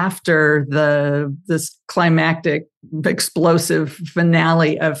years after this climactic, explosive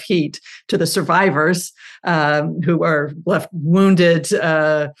finale of Heat to the survivors who are left wounded,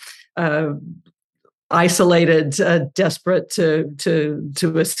 isolated, desperate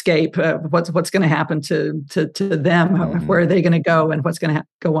to escape. What's going to happen to them? Mm-hmm. Where are they going to go, and what's going to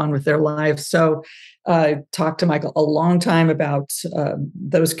go on with their lives? So I talked to Michael a long time about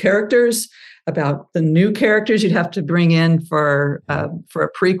those characters, about the new characters you'd have to bring in for a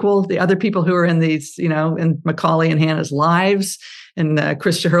prequel, the other people who are in these, in McCauley and Hannah's lives, and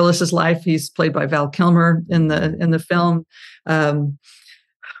Chris Shiherlis's life. He's played by Val Kilmer in the film.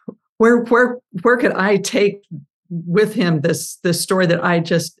 Where could I take with him this story that I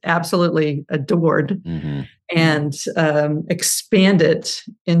just absolutely adored, mm-hmm. and expand it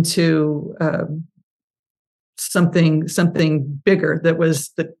into something bigger that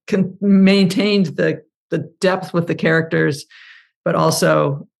maintained the depth with the characters, but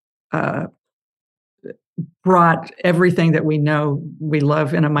also brought everything that we know we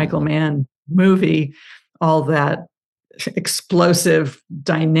love in a Michael Mann movie, all that explosive,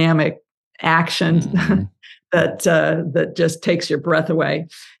 dynamic action, mm-hmm. that just takes your breath away.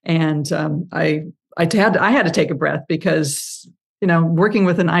 And I had to take a breath, because working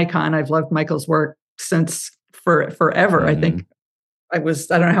with an icon, I've loved Michael's work since forever. Mm-hmm. I think I don't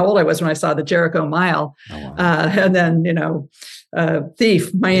know how old I was when I saw the Jericho Mile. Oh, wow. And then,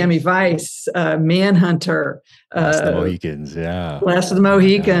 Thief, Miami Vice, Manhunter. Last of the Mohicans, yeah. Last of the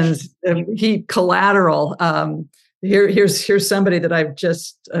Mohicans, Heat, Collateral. Here's somebody that I've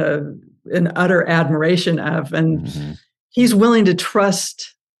just in utter admiration of. And mm-hmm. he's willing to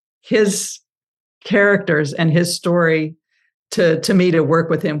trust his characters and his story to me to work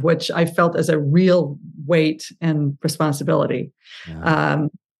with him, which I felt as a real weight and responsibility,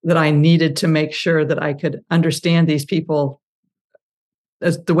 that I needed to make sure that I could understand these people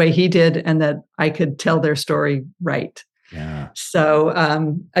as the way he did, and that I could tell their story right. Yeah. So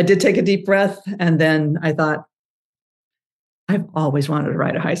I did take a deep breath, and then I thought, I've always wanted to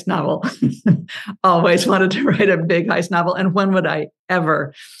write a heist novel. Always wanted to write a big heist novel. And when would I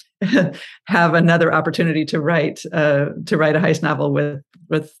ever have another opportunity to write a heist novel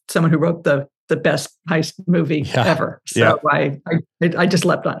with someone who wrote the best heist movie ever? So I just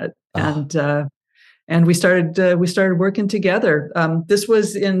leapt on it, and we started working together. This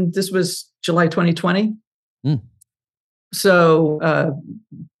was July 2020. Mm. So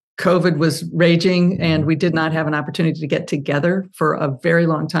COVID was raging, and we did not have an opportunity to get together for a very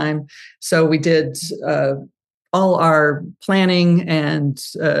long time. So we did all our planning and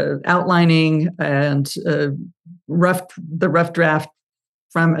outlining and the rough draft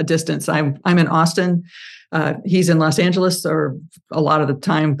from a distance. I'm in Austin. He's in Los Angeles, or a lot of the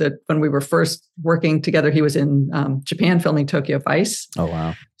time that when we were first working together, he was in Japan filming Tokyo Vice. Oh,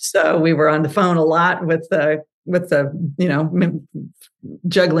 wow. So we were on the phone a lot with the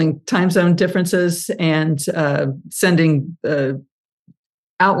juggling time zone differences and sending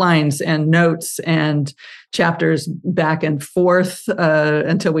outlines and notes and chapters back and forth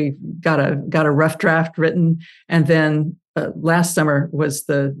until we got a rough draft written. And then last summer was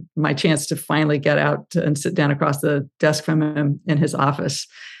my chance to finally get out and sit down across the desk from him in his office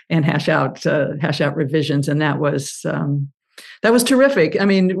and hash out revisions. And that was terrific. I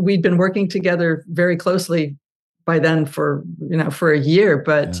mean, we'd been working together very closely by then for a year,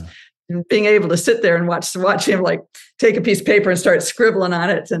 but being able to sit there and watch him like take a piece of paper and start scribbling on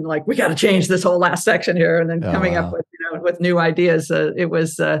it, and like, we got to change this whole last section here, and then coming up with with new ideas. It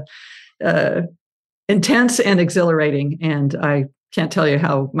was intense and exhilarating, and I can't tell you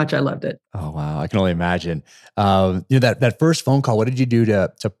how much I loved it. Oh, wow. I can only imagine. That first phone call, what did you do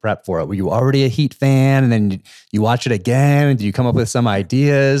to prep for it? Were you already a Heat fan, and then you watch it again? And did you come up with some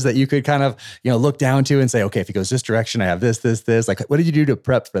ideas that you could kind of, look down to and say, okay, if it goes this direction, I have this. Like, what did you do to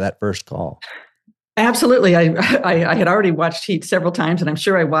prep for that first call? Absolutely. I had already watched Heat several times, and I'm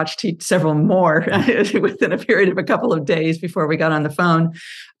sure I watched Heat several more within a period of a couple of days before we got on the phone.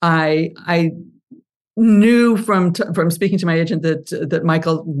 I knew from speaking to my agent that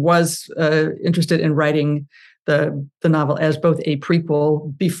Michael was interested in writing the novel as both a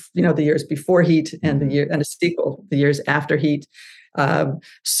prequel, the years before Heat, and a sequel, the years after Heat.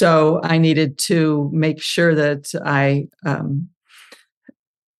 So I needed to make sure that I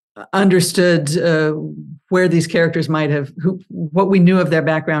understood where these characters might have, what we knew of their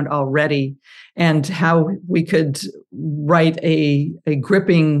background already, and how we could write a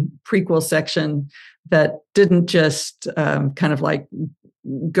gripping prequel section that didn't just kind of like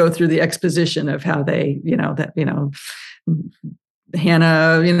go through the exposition of how they,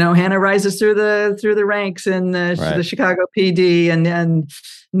 Hannah rises through the ranks in the Chicago PD, and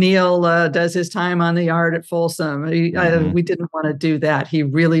Neil does his time on the yard at Folsom. We didn't want to do that. He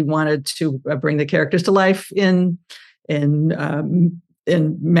really wanted to bring the characters to life in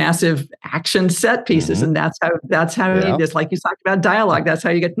massive action set pieces, and that's how you just, like you talked about, dialogue. That's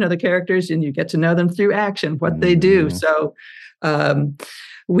how you get to know the characters, and you get to know them through action, what they do. So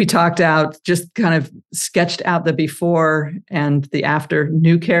we talked out, just kind of sketched out the before and the after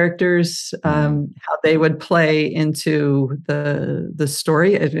new characters, how they would play into the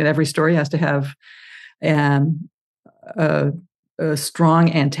story. Every story has to have a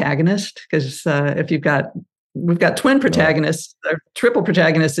strong antagonist, because we've got twin protagonists, triple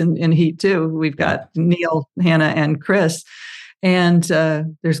protagonists in Heat too. We've got Neil, Hannah, and Chris. And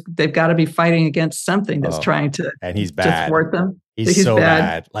they've got to be fighting against something that's trying to, and he's bad. Thwart them. He's so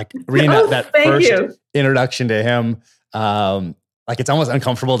bad. Like reading that first introduction to him, like it's almost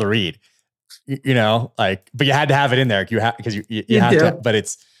uncomfortable to read. But you had to have it in there. You have to. But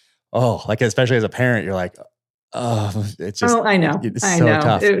it's especially as a parent, you're like, it's just. Oh, I know. It's so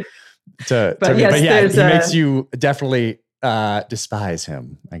tough. He makes you definitely despise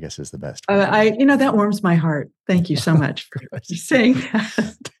him, I guess, is the best. That warms my heart. Thank you so much for saying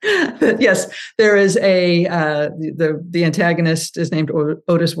that. Yes, there is the antagonist is named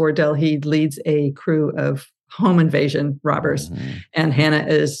Otis Wardell. He leads a crew of home invasion robbers, and Hannah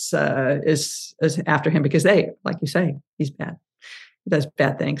is after him because like you say, he's bad. He does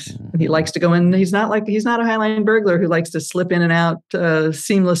bad things. And he likes to go in. He's not a Highline burglar who likes to slip in and out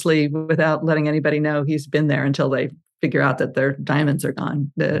seamlessly without letting anybody know he's been there until they figure out that their diamonds are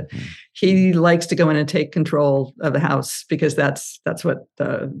gone. He likes to go in and take control of the house because that's what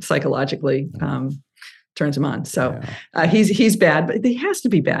psychologically turns him on. So he's bad, but he has to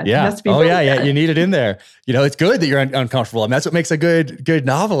be bad. Yeah. He has to be bad. You need it in there. It's good that you're uncomfortable. And that's what makes a good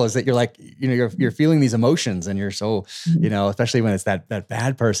novel, is that you're like, you're feeling these emotions, and you're so, especially when it's that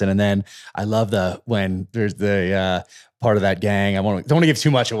bad person. And then I love when there's the part of that gang. don't want to give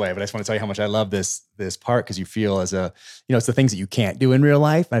too much away, but I just want to tell you how much I love this part, because you feel as it's the things that you can't do in real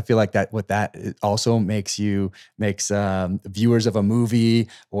life. And I feel like that also makes viewers of a movie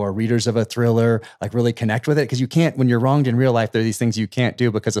or readers of a thriller like really connect with it, because you can't, when you're wronged in real life, there are these things you can't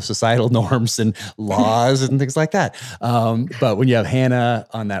do because of societal norms and laws and things like that. But when you have Hannah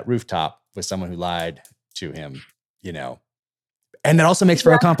on that rooftop with someone who lied to him, and that also makes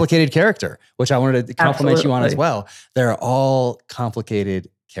for a complicated character, which I wanted to compliment you on as well. They're all complicated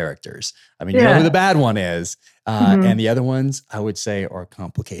characters. I mean, you know who the bad one is, and the other ones, I would say, are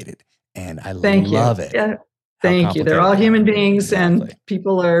complicated. And I love it. Yeah. Thank you. They're all human beings, and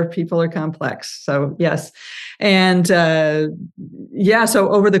people are complex. So yes. And so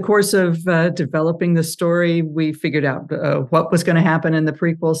over the course of developing the story, we figured out what was going to happen in the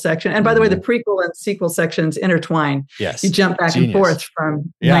prequel section. And by the way, the prequel and sequel sections intertwine. Yes. You jump back and forth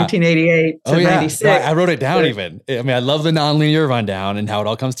from 1988 to 96. I wrote it down even. I mean, I love the nonlinear rundown and how it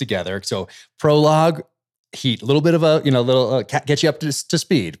all comes together. So prologue, Heat, a little bit of a, little get you up to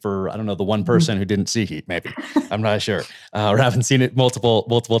speed for, I don't know, the one person who didn't see Heat, maybe. I'm not sure. Or haven't seen it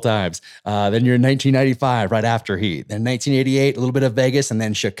multiple times. Then you're in 1995, right after Heat. Then 1988, a little bit of Vegas, and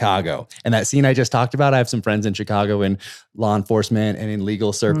then Chicago. And that scene I just talked about, I have some friends in Chicago in law enforcement and in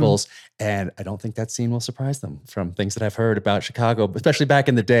legal circles. And I don't think that scene will surprise them from things that I've heard about Chicago, especially back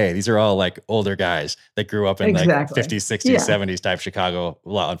in the day. These are all like older guys that grew up in like 50s, 60s, 70s type Chicago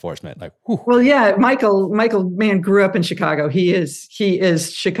law enforcement. Like, whew. Well, yeah, Michael Mann grew up in Chicago. He is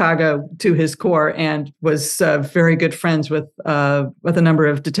Chicago to his core, and was very good friends with a number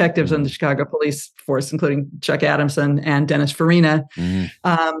of detectives on the Chicago police force, including Chuck Adamson and Dennis Farina.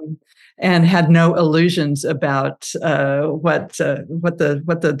 And had no illusions about what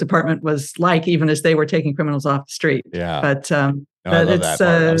the department was like, even as they were taking criminals off the street. Yeah, but I love that part.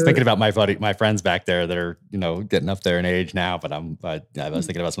 I was thinking about my friends back there that are getting up there in age now, but I was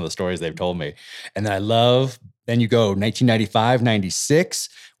thinking about some of the stories they've told me, and then then you go 1995, 96.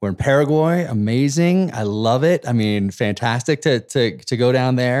 We're in Paraguay. Amazing. I love it. I mean, fantastic to go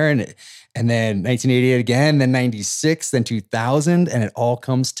down there, and then 1988 again, then 96, then 2000, and it all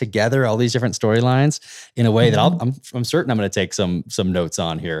comes together, all these different storylines in a way that I'm certain I'm going to take some notes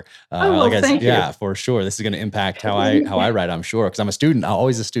on here. Thank you. Yeah, for sure. This is going to impact how I write, I'm sure, because I'm a student. I'm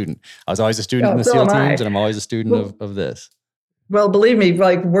always a student. I was always a student in the SEAL teams, and I'm always a student of this. Well, believe me,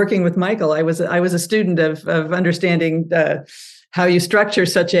 like working with Michael, I was a student of understanding how you structure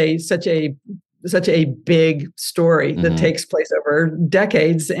such a big story that takes place over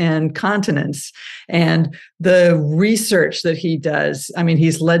decades and continents, and the research that he does. I mean,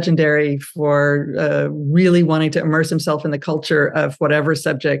 he's legendary for really wanting to immerse himself in the culture of whatever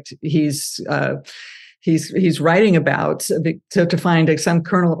subject he's writing about, to find some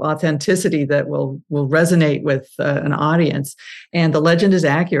kernel of authenticity that will resonate with an audience. And the legend is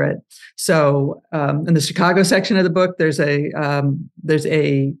accurate. So in the Chicago section of the book, there's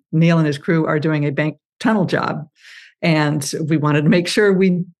a Neil and his crew are doing a bank tunnel job, and we wanted to make sure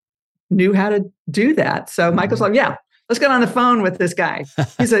we knew how to do that. So Michael's like, "Yeah, let's get on the phone with this guy.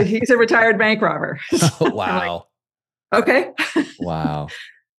 He's a retired bank robber." Wow. Like, okay. Wow.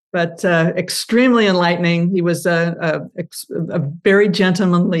 But extremely enlightening. He was a very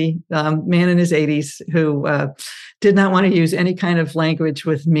gentlemanly man in his 80s who did not want to use any kind of language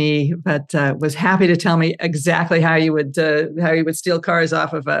with me, but was happy to tell me exactly how you would steal cars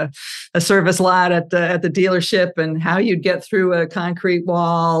off of a service lot at the dealership, and how you'd get through a concrete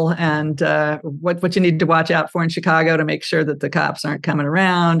wall, and what you need to watch out for in Chicago to make sure that the cops aren't coming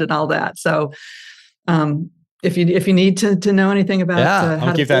around, and all that. So. If you need to know anything about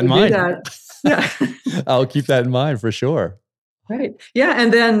I'll keep that in mind. Yeah. I'll keep that in mind for sure. Right. Yeah,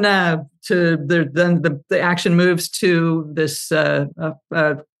 and then the action moves to this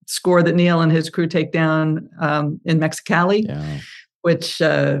score that Neil and his crew take down in Mexicali, which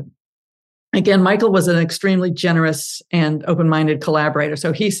again, Michael was an extremely generous and open-minded collaborator.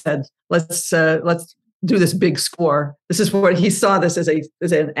 So he said, "Let's do this big score." This is what he saw this as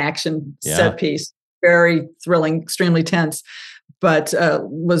an action set piece. Very thrilling, extremely tense, but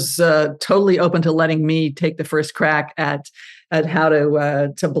was totally open to letting me take the first crack at how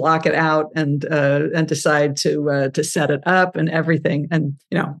to block it out and decide to set it up and everything. And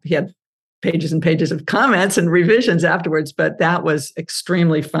he had pages and pages of comments and revisions afterwards, but that was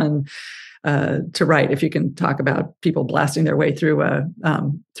extremely fun to write. If you can talk about people blasting their way through a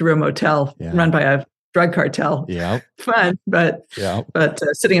motel run by a drug cartel. Yeah. Fun, but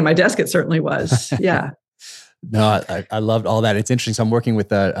sitting at my desk, it certainly was. Yeah. No, I loved all that. It's interesting. So I'm working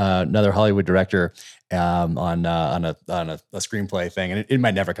with another Hollywood director on a screenplay thing, and it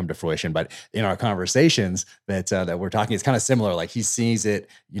might never come to fruition, but in our conversations that we're talking, it's kind of similar. Like he sees it,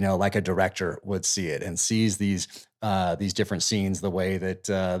 like a director would see it, and sees these different scenes the way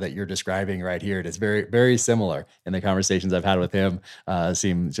that you're describing right here. It is very, very similar. And the conversations I've had with him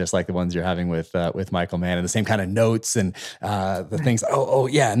seem just like the ones you're having with Michael Mann, and the same kind of notes and the things. Oh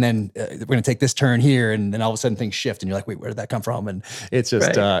yeah, and then we're going to take this turn here, and then all of a sudden things shift, and you're like, wait, where did that come from? And it's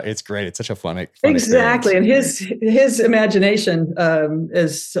just it's great. It's such a fun exactly. experience. And his imagination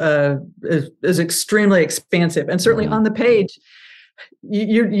is extremely expansive, and certainly on the page.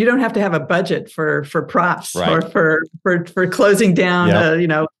 You don't have to have a budget for props or for closing down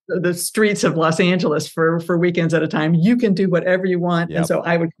the streets of Los Angeles for weekends at a time. You can do whatever you want. And so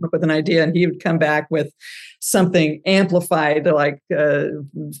I would come up with an idea, and he would come back with something amplified like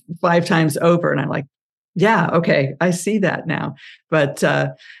 5 times over. And I'm like, yeah, okay, I see that now. But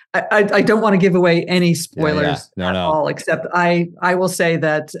I don't want to give away any spoilers at all, except I will say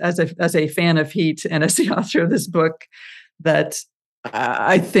that as a fan of Heat and as the author of this book, that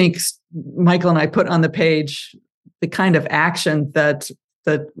I think Michael and I put on the page the kind of action that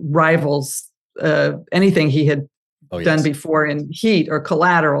rivals anything he had done before in Heat or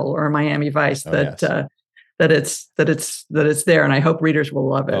Collateral or Miami Vice. That it's there, and I hope readers will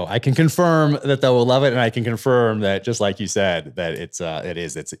love it. Oh, I can confirm that they will love it, and I can confirm that, just like you said, that it's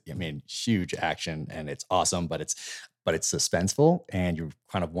I mean, huge action, and it's awesome, but it's suspenseful, and you're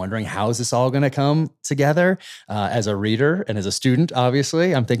kind of wondering, how is this all going to come together? As a reader and as a student,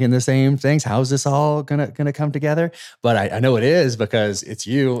 obviously, I'm thinking the same things. How is this all gonna come together? But I know it is, because it's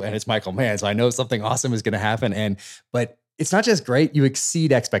you and it's Michael Mann, so I know something awesome is going to happen. But it's not just great, you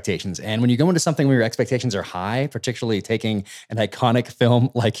exceed expectations. And when you go into something where your expectations are high, particularly taking an iconic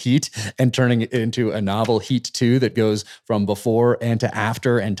film like Heat and turning it into a novel, Heat 2, that goes from before and to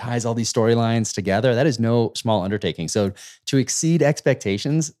after and ties all these storylines together, that is no small undertaking. So to exceed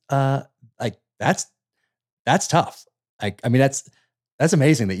expectations, like that's tough. I mean, that's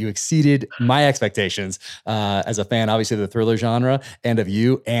amazing that you exceeded my expectations as a fan, obviously, of the thriller genre, and of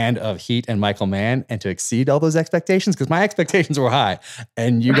you, and of Heat and Michael Mann, and to exceed all those expectations, because my expectations were high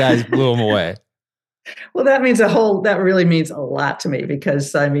and you guys blew them away. Well, that really means a lot to me,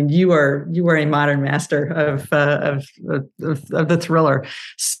 because I mean, you are a modern master of the thriller.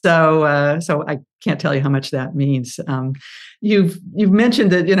 So I can't tell you how much that means. You've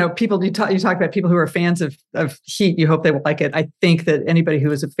mentioned that, people, you talk about people who are fans of Heat. You hope they will like it. I think that anybody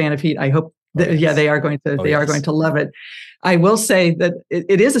who is a fan of Heat, I hope they are going to love it. I will say that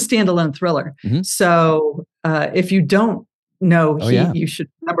it is a standalone thriller. Mm-hmm. So if you don't know Heat, you should,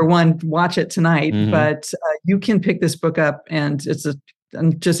 number one, watch it tonight. Mm-hmm. But you can pick this book up, and it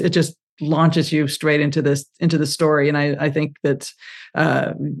just launches you straight into the story. And I think that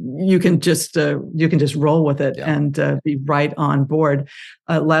you can just roll with it and be right on board.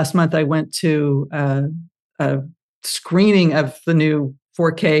 Last month, I went to a screening of the new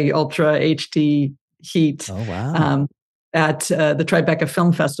 4K Ultra HD Heat. Oh, wow. At the Tribeca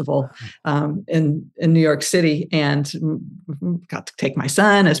Film Festival in New York City, and got to take my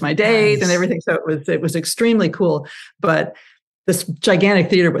son as my date and everything. So it was extremely cool. But this gigantic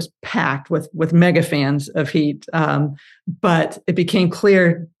theater was packed with mega fans of Heat. But it became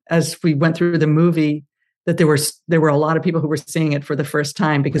clear as we went through the movie that there were a lot of people who were seeing it for the first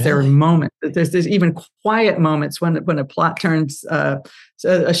time, because there were moments, there's even quiet moments when a plot turns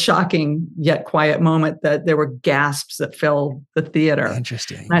a shocking yet quiet moment, that there were gasps that filled the theater.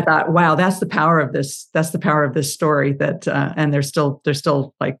 Interesting. And I thought, wow, that's the power of this. That's the power of this story. That and there's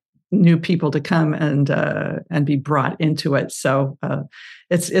still like new people to come and be brought into it. So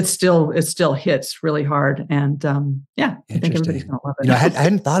it still hits really hard. And I think everybody's going to love it. I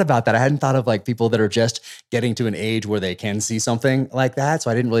hadn't thought about that. I hadn't thought of like people that are just getting to an age where they can see something like that.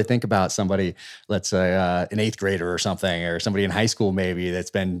 So I didn't really think about somebody, let's say an 8th grader or something, or somebody in high school maybe that's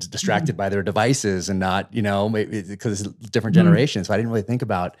been distracted by their devices and not, maybe because it's different generations. So I didn't really think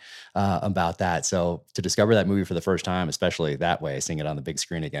about that. So to discover that movie for the first time, especially that way, seeing it on the big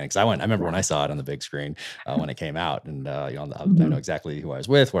screen again, because I remember when I saw it on the big screen when it came out, and I know exactly who I was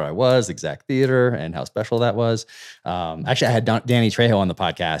with, where I was, exact theater, and how special that was. Actually, I had Danny Trejo on the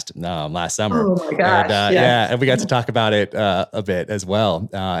podcast last summer. Oh my gosh! And we got to talk about it a bit as well.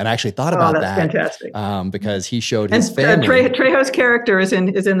 And I actually thought about that. Fantastic. Because he showed his family. Trejo's character is in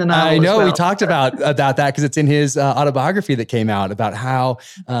the novel. I know, as well. We talked about that because it's in his autobiography that came out, about how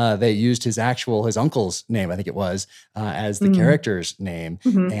they used his uncle's name, I think it was, as the character's name.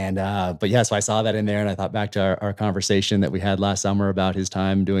 Mm-hmm. And but so I saw that in there, and I thought back to our conversation that we had last summer about his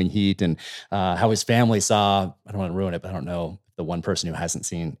time doing Heat, and how his family saw, I don't want to ruin it, but I don't know the one person who hasn't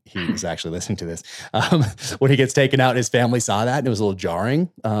seen Heat is actually listening to this. When he gets taken out, his family saw that, and it was a little jarring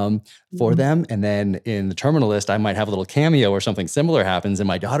for them. And then in the Terminal List, I might have a little cameo or something similar happens, and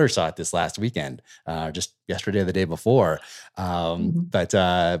my daughter saw it this last weekend, just yesterday or the day before.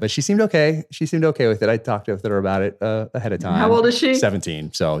 But she seemed okay. She seeed okay with it. I talked with her about it ahead of time. How old is she?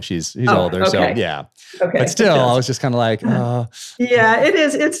 17. So she's older. Okay. So yeah. Okay. But still, I was just kind of like, yeah, it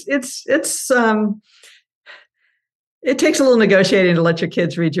is. It's it takes a little negotiating to let your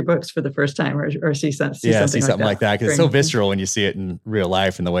kids read your books for the first time, or see something like that. Because it's so visceral when you see it in real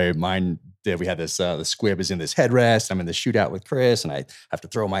life, and the way mine did. We had this, the squib is in this headrest. I'm in the shootout with Chris, and I have to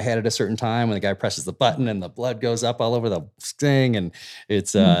throw my head at a certain time when the guy presses the button and the blood goes up all over the thing. And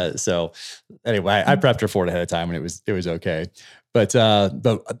it's, so anyway, I prepped her for it ahead of time, and it was okay. But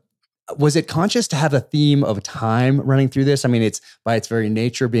was it conscious to have a theme of time running through this? I mean, it's by its very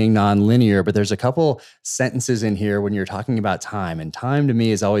nature being nonlinear, but there's a couple sentences in here when you're talking about time. And time to me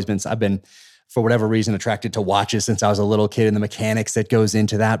has always been, I've been for whatever reason, attracted to watches since I was a little kid, and the mechanics that goes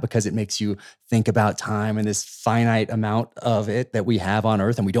into that, because it makes you think about time and this finite amount of it that we have on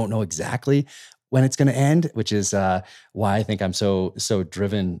Earth, and we don't know exactly when it's going to end, which is why I think I'm so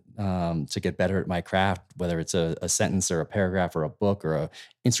driven to get better at my craft, whether it's a sentence or a paragraph or a book or a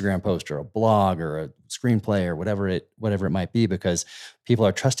Instagram post or a blog or a screenplay or whatever it might be, because people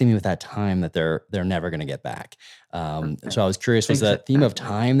are trusting me with that time that they're never going to get back. So I was curious, was that theme of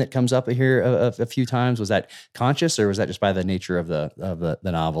time that comes up here a few times, was that conscious, or was that just by the nature of the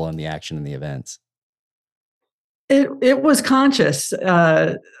novel and the action and the events? It was conscious.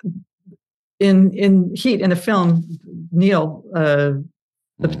 In Heat, in the film, Neil, the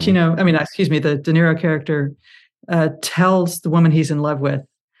Pacino, the De Niro character, tells the woman he's in love with,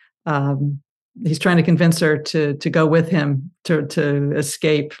 he's trying to convince her to go with him to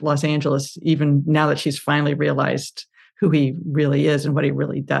escape Los Angeles, even now that she's finally realized who he really is and what he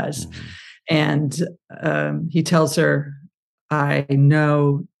really does. Mm-hmm. And he tells her, I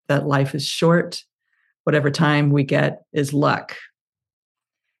know that life is short. Whatever time we get is luck.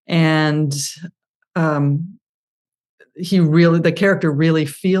 And the character really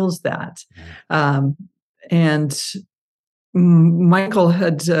feels that. And Michael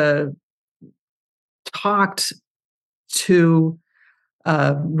had talked to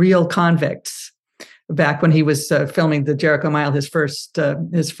real convicts back when he was filming the Jericho Mile, his first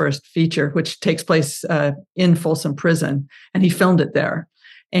feature, which takes place in Folsom Prison, and he filmed it there.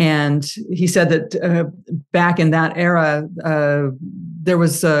 And he said that back in that era, there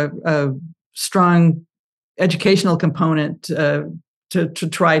was a strong educational component to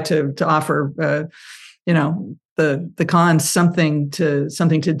try to offer, the cons something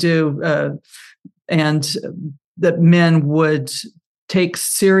to do, and that men would take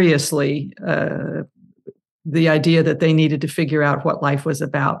seriously the idea that they needed to figure out what life was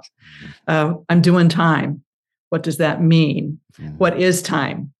about. I'm doing time. What does that mean? What is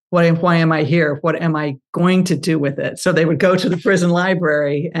time? Why am I here? What am I going to do with it? So they would go to the prison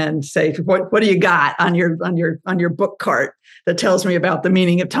library and say, "What do you got on your book cart that tells me about the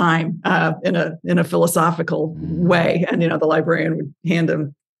meaning of time in a philosophical way?" And the librarian would hand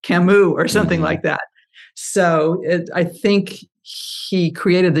them Camus or something like that. So I think he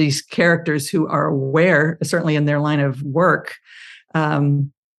created these characters who are aware, certainly in their line of work,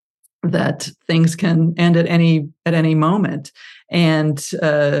 that things can end at any moment. And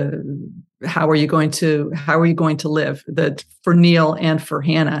how are you going to live? That for Neil and for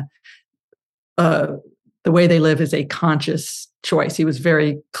Hannah, the way they live is a conscious choice. He was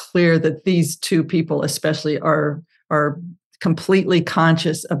very clear that these two people especially are completely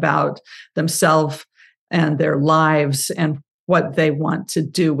conscious about themselves and their lives and what they want to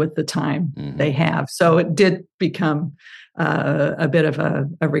do with the time they have. So it did become a bit of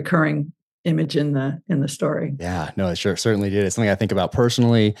a recurring image in the story. Yeah, no, it certainly did. It's something I think about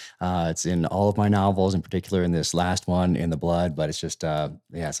personally. It's in all of my novels, in particular in this last one, In the Blood. But it's just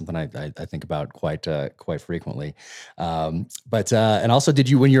something I think about quite frequently. But and also,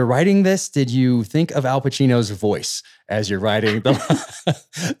 when you're writing this, did you think of Al Pacino's voice as you're writing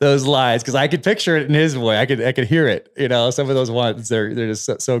those lines? Because I could picture it in his voice. I could hear it. Some of those ones they're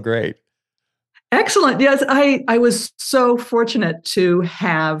just so great. Excellent. Yes, I was so fortunate to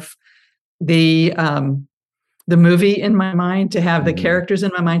have the movie in my mind, to have the characters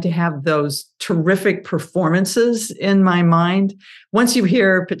in my mind, to have those terrific performances in my mind. Once you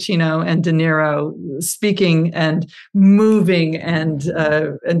hear Pacino and De Niro speaking and moving and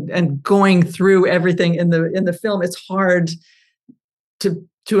going through everything in the film, it's hard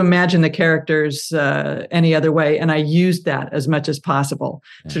to imagine the characters any other way. And I used that as much as possible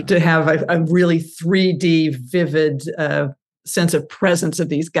to have a really 3D vivid sense of presence of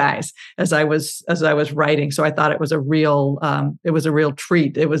these guys as I was writing. So I thought it was a real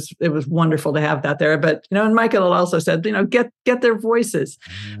treat. It was wonderful to have that there. But and Michael also said, get their voices,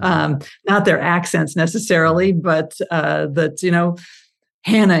 not their accents necessarily, but that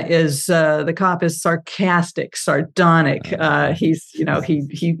Hannah is the cop is sarcastic, sardonic. He's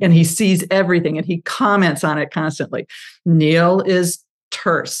he sees everything and he comments on it constantly. Neil is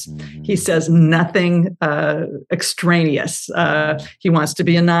terse. He says nothing extraneous. He wants to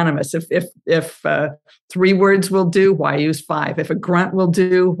be anonymous. If 3 words will do, why use 5? If a grunt will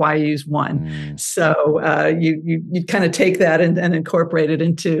do, why use 1? So you kind of take that and incorporate it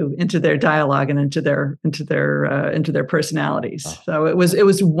into their dialogue and into their personalities. So it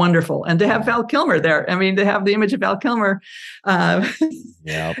was wonderful, and to have Val Kilmer there. I mean, to have the image of Val Kilmer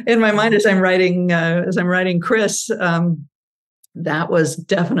in my mind as I'm writing Chris. That was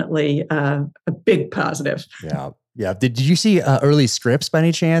definitely a big positive. Yeah. Yeah. Did you see early scripts by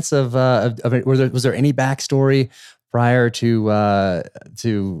any chance of it? Was there any backstory prior to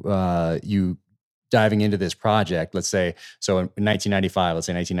you diving into this project? Let's say, so in 1995, let's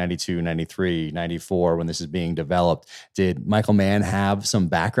say 1992, 93, 94, when this is being developed, did Michael Mann have some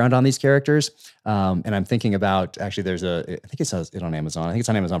background on these characters? And I'm thinking about, actually, I think it says it on Amazon. I think it's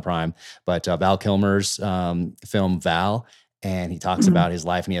on Amazon Prime, but Val Kilmer's film Val. And he talks Mhm. about his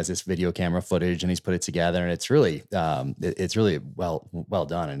life, and he has this video camera footage, and he's put it together, and it's really well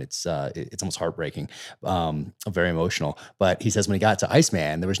done, and it's almost heartbreaking, very emotional. But he says when he got to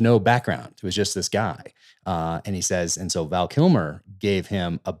Iceman, there was no background; it was just this guy. And he says, and so Val Kilmer gave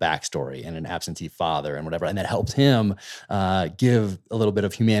him a backstory and an absentee father and whatever, and that helped him give a little bit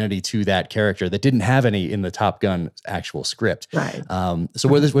of humanity to that character that didn't have any in the Top Gun actual script. Right. So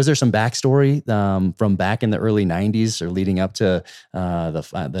was there some backstory from back in the early '90s or leading up to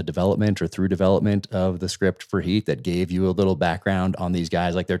the development or through development of the script for Heat that gave you a little background on these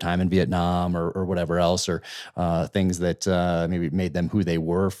guys, like their time in Vietnam or whatever else, or things that maybe made them who they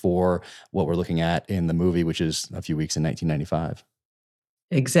were for what we're looking at in the movie, which is a few weeks in 1995?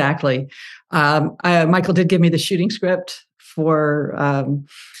 Exactly. Michael did give me the shooting script for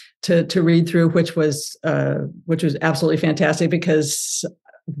to read through, which was absolutely fantastic, because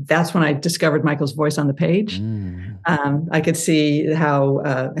that's when I discovered Michael's voice on the page. I could see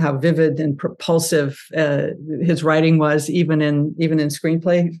how vivid and propulsive his writing was, even in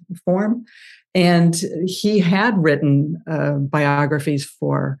screenplay form. And he had written biographies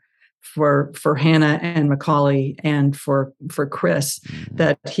for Hannah and Macaulay and for Chris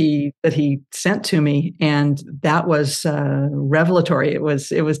that he sent to me, and that was revelatory. It was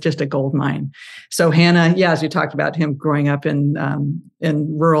just a gold mine. So Hannah, yeah, as you talked about him growing up in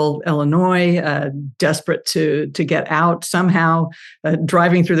rural Illinois, desperate to get out somehow,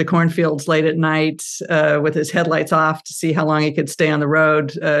 driving through the cornfields late at night with his headlights off to see how long he could stay on the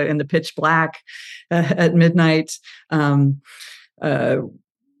road in the pitch black at midnight.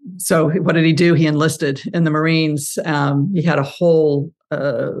 So what did he do? He enlisted in the Marines. He had a whole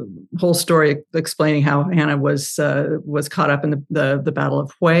story explaining how Hannah was caught up in the Battle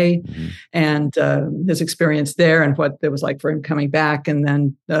of Hue, and his experience there, and what it was like for him coming back,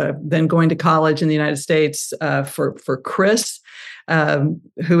 and then going to college in the United States for Chris,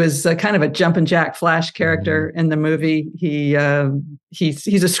 who is kind of a jumpin' jack Flash character in the movie.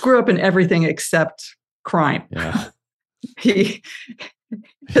 He's a screw up in everything except crime. Yeah. He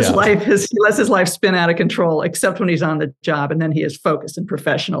lets his life spin out of control, except when he's on the job, and then he is focused and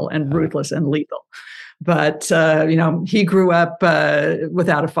professional and ruthless and lethal. But he grew up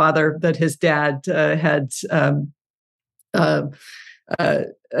without a father. That his dad had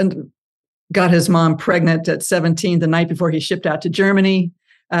and got his mom pregnant at 17 the night before he shipped out to Germany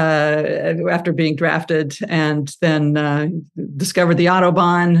after being drafted, and then discovered the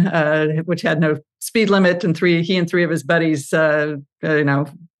Autobahn, which had no speed limit, and he and three of his buddies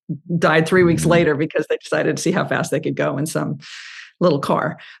died 3 weeks later because they decided to see how fast they could go in some little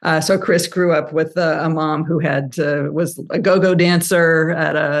car. So Chris grew up with a mom who was a go-go dancer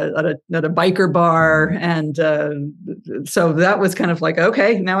at a biker bar, and so that was kind of like,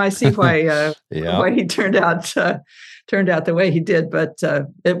 okay, now I see why why he turned out the way he did. But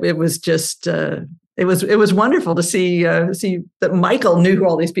it was just it was wonderful to see that Michael knew who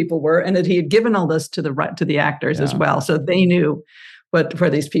all these people were, and that he had given all this to the actors as well, so they knew where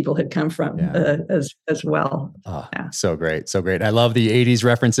these people had come from as well. Oh, so great. So great. I love the 80s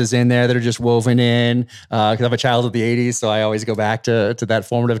references in there that are just woven in, because I'm a child of the 80s. So I always go back to that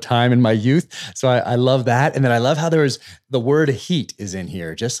formative time in my youth. So I love that. And then I love how there's the word heat is in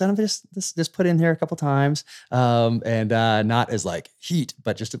here, just kind of just put in here a couple times, and not as like heat,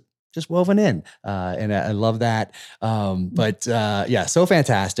 but just woven in. And I love that. But so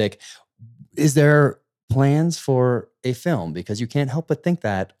fantastic. Is there plans for a film? Because you can't help but think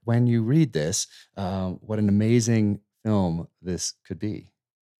that when you read this, what an amazing film this could be.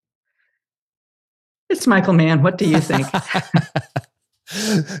 It's Michael Mann. What do you think?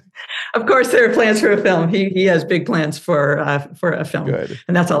 Of course, there are plans for a film. He has big plans for a film. Good.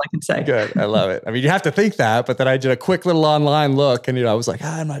 And that's all I can say. Good. I love it. I mean, you have to think that, but then I did a quick little online look, and I was like,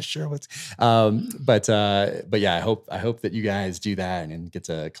 I'm not sure what's. But yeah, I hope that you guys do that and get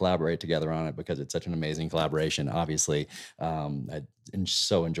to collaborate together on it, because it's such an amazing collaboration. Obviously, I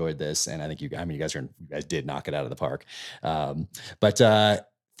so enjoyed this, and I think you guys did knock it out of the park. But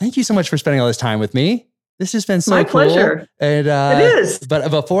thank you so much for spending all this time with me. This has been so My cool. pleasure. And it is.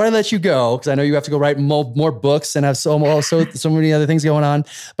 But before I let you go, because I know you have to go write more books and have so many other things going on,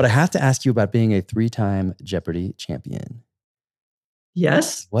 but I have to ask you about being a 3-time Jeopardy champion.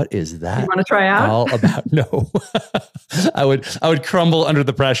 Yes. What is You that want to try out? all about? No, I would crumble under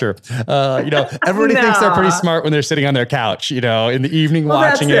the pressure. Everybody thinks they're pretty smart when they're sitting on their couch, in the evening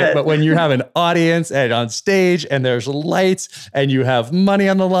watching it. But when you have an audience and on stage and there's lights and you have money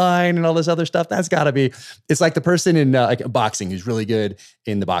on the line and all this other stuff, that's got to be. It's like the person in like boxing who's really good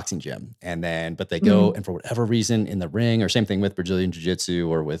in the boxing gym, but they go and for whatever reason in the ring, or same thing with Brazilian Jiu-Jitsu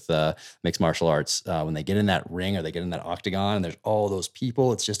or with mixed martial arts, when they get in that ring or they get in that octagon and there's all those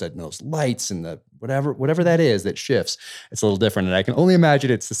people, it's just those lights and the whatever that is that shifts. It's a little different. And I can only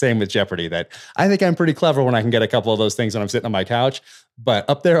imagine it's the same with Jeopardy, that I think I'm pretty clever when I can get a couple of those things when I'm sitting on my couch, but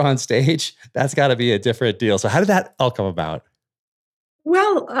up there on stage, that's got to be a different deal. So how did that all come about?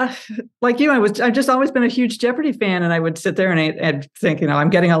 Well, like you, I've just always been a huge Jeopardy fan, and I would sit there and think, I'm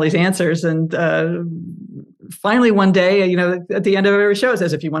getting all these answers. And finally one day, at the end of every show, it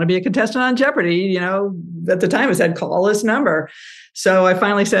says, if you want to be a contestant on Jeopardy, at the time it said, call this number. So I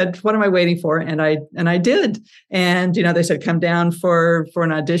finally said, what am I waiting for? And I did. And, they said, come down for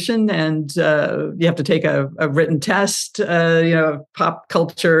an audition, and you have to take a written test, pop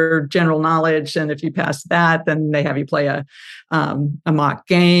culture, general knowledge. And if you pass that, then they have you play a mock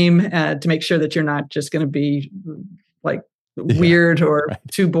game to make sure that you're not just going to be like weird or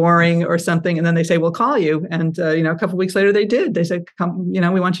too boring or something. And then they say, we'll call you. And, a couple of weeks later they did. They said, come,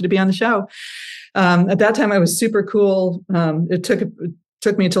 we want you to be on the show. At that time I was super cool. It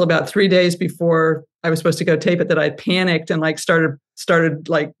took me until about 3 days before I was supposed to go tape it that I panicked and started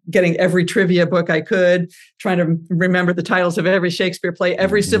like getting every trivia book I could, trying to remember the titles of every Shakespeare play,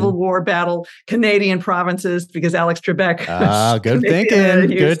 every Civil War battle, Canadian provinces, because Alex Trebek. Good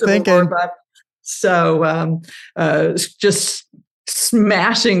thinking. Good thinking. So just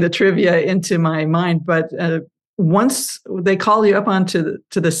smashing the trivia into my mind. But once they call you up onto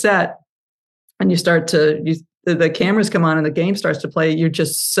the set and the cameras come on and the game starts to play, you're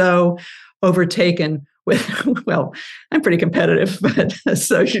just so overtaken with, well, I'm pretty competitive, but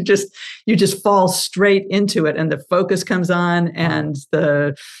so you just fall straight into it, and the focus comes on, and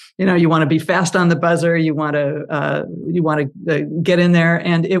you want to be fast on the buzzer. You want to get in there.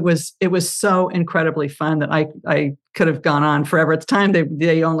 And it was so incredibly fun that I could have gone on forever. At the time,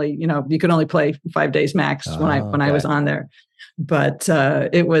 they only, you could only play 5 days max when I was on there. But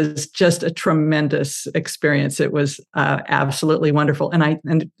it was just a tremendous experience. It was absolutely wonderful. And I'm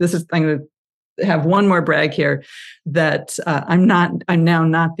going to have one more brag here, that I'm now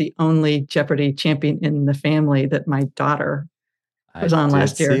not the only Jeopardy champion in the family, that my daughter was on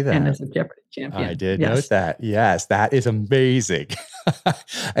last year and is a Jeopardy champion. I did note that. Yes, that is amazing.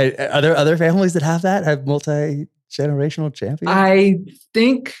 Are there other families that have multi-generational champions? I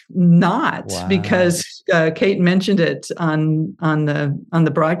think not, because Kate mentioned it on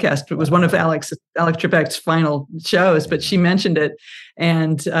the broadcast. It was one of Alex Trebek's final shows, but she mentioned it,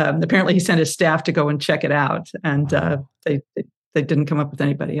 and apparently he sent his staff to go and check it out, and they didn't come up with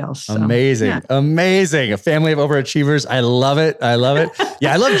anybody else. So, amazing. A family of overachievers. I love it.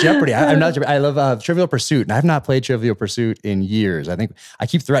 Yeah, I love Jeopardy. I'm not Jeopardy. I love Trivial Pursuit, and I've not played Trivial Pursuit in years. I think I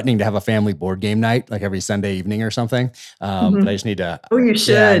keep threatening to have a family board game night, like every Sunday evening or something. But I just need to. Oh, you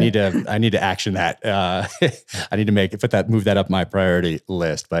should. Yeah, I need to action that. I need to move that up my priority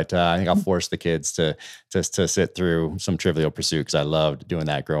list. But I think I'll force the kids to sit through some Trivial Pursuit, because I loved doing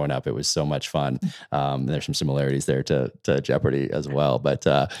that growing up. It was so much fun. There's some similarities there to Jeopardy as well, but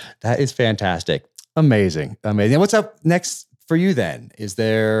that is fantastic. Amazing. And what's up next for you then?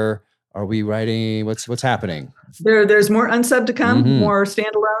 Are we writing, what's happening? There's more unsub to come, more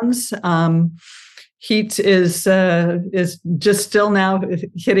standalones. Heat is just still now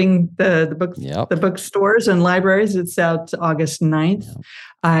hitting the book, the bookstores and libraries. It's out August 9th.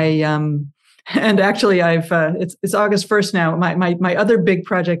 Yep. And actually, it's August 1st now. My other big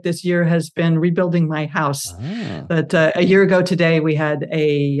project this year has been rebuilding my house. But a year ago today, we had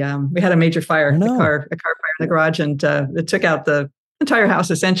a major fire, a car fire in the garage, and it took out the entire house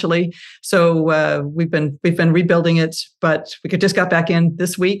essentially. So we've been rebuilding it, but we just got back in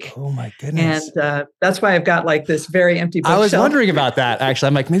this week. Oh my goodness! And that's why I've got like this very empty bookshelf. I was wondering about that actually.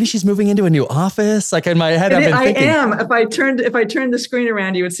 I'm like, maybe she's moving into a new office. Like in my head, I've been thinking. I am. If I turned the screen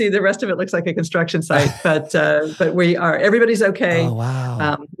around, you would see the rest of it looks like a construction site. But we are. Everybody's okay. Oh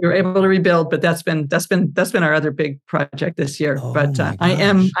wow! We were able to rebuild, but that's been our other big project this year. Oh, but I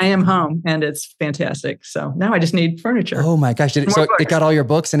am home, and it's fantastic. So now I just need furniture. Oh my gosh! It got all your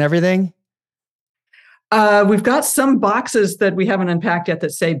books and everything? We've got some boxes that we haven't unpacked yet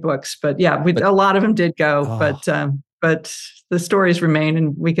that say books, but a lot of them did go, but the stories remain,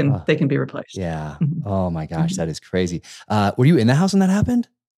 and they can be replaced. Yeah. Oh my gosh, that is crazy. Were you in the house when that happened?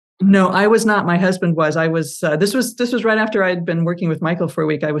 No, I was not. My husband was. I was. This was right after I'd been working with Michael for a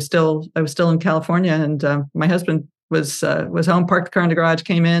week. I was still in California, and my husband was home, parked the car in the garage,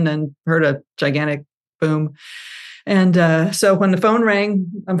 came in, and heard a gigantic boom. And so when my phone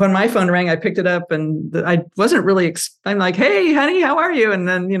rang, I picked it up, and I wasn't really. I'm like, "Hey, honey, how are you?" And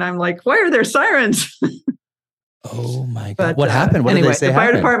then I'm like, "Why are there sirens?" Oh my God! What happened? What anyway, did they say? The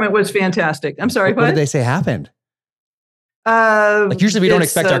fire department was fantastic. I'm sorry. What did they say happened? Like usually we don't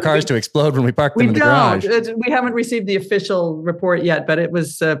expect our cars to explode when we park them in the garage. We haven't received the official report yet, but it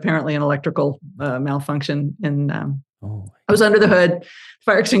was apparently an electrical malfunction. I was under the hood.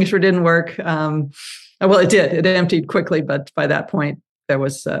 Fire extinguisher didn't work. Well, it did. It emptied quickly, but by that point, it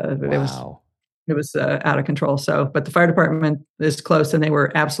was out of control. So, but the fire department is close, and they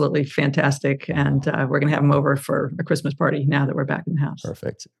were absolutely fantastic. And we're going to have them over for a Christmas party now that we're back in the house.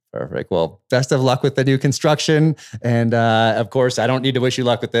 Perfect. Well, best of luck with the new construction. And of course, I don't need to wish you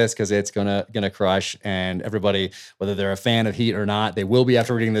luck with this because it's gonna crush. And everybody, whether they're a fan of Heat or not, they will be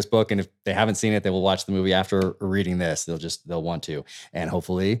after reading this book. And if they haven't seen it, they will watch the movie after reading this. They'll want to. And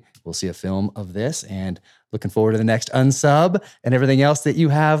hopefully we'll see a film of this. And looking forward to the next unsub and everything else that you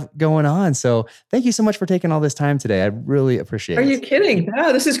have going on. So thank you so much for taking all this time today. I really appreciate it. Are you kidding?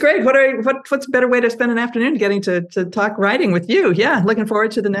 Oh, this is great. What's a better way to spend an afternoon getting to talk writing with you? Yeah. Looking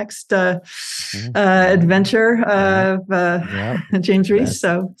forward to the next adventure of James Reese.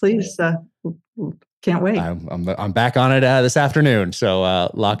 So please, can't wait. I'm back on it this afternoon,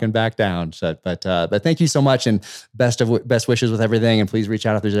 so locking back down. So, but thank you so much, and best wishes with everything. And please reach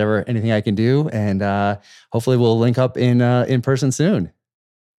out if there's ever anything I can do, and hopefully we'll link up in person soon.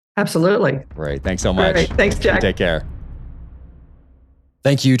 Absolutely. Great. Thanks so much. Great. Thanks, Jack. Take care.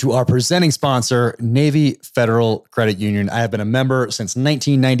 Thank you to our presenting sponsor, Navy Federal Credit Union. I have been a member since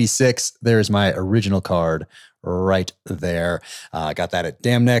 1996. There's my original card right there. I got that at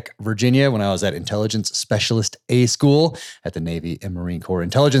Dam Neck, Virginia, when I was at Intelligence Specialist A School at the Navy and Marine Corps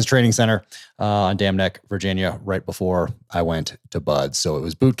Intelligence Training Center on Dam Neck, Virginia, right before I went to BUD/S. So it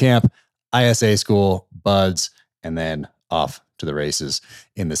was boot camp, ISA school, BUD/S, and then off to the races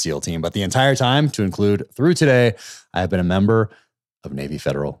in the SEAL team. But the entire time, to include through today, I have been a member of Navy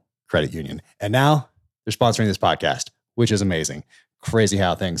Federal Credit Union. And now they're sponsoring this podcast, which is amazing. Crazy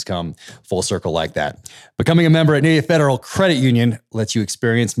how things come full circle like that. Becoming a member at Navy Federal Credit Union lets you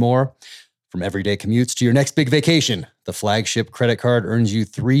experience more. From everyday commutes to your next big vacation, the flagship credit card earns you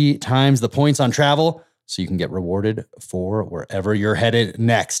 3 times the points on travel, so you can get rewarded for wherever you're headed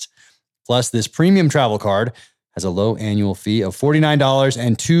next. Plus, this premium travel card has a low annual fee of $49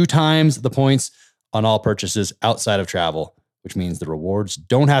 and 2 times the points on all purchases outside of travel, which means the rewards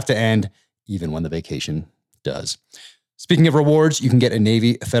don't have to end even when the vacation does. Speaking of rewards, you can get a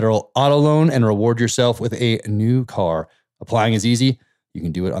Navy Federal auto loan and reward yourself with a new car. Applying is easy. You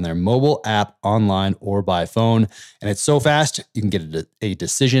can do it on their mobile app, online, or by phone. And it's so fast, you can get a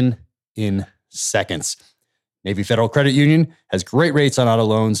decision in seconds. Navy Federal Credit Union has great rates on auto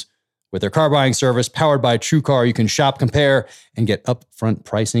loans. With their car buying service powered by TrueCar, you can shop, compare, and get upfront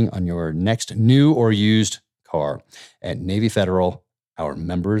pricing on your next new or used car. At Navy Federal, our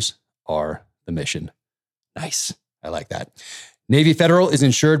members are the mission. Nice. I like that. Navy Federal is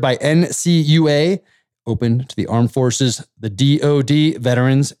insured by NCUA, open to the armed forces, the DoD,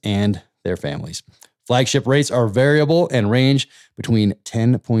 veterans, and their families. Flagship rates are variable and range between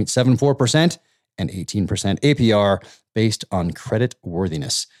 10.74% and 18% APR based on credit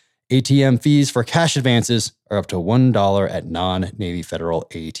worthiness. ATM fees for cash advances are up to $1 at non-Navy Federal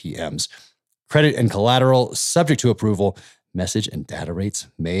ATMs. Credit and collateral subject to approval. Message and data rates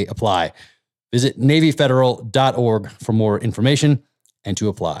may apply. Visit NavyFederal.org for more information and to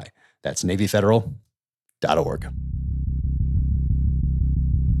apply. That's NavyFederal.org. I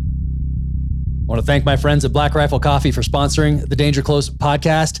want to thank my friends at Black Rifle Coffee for sponsoring the Danger Close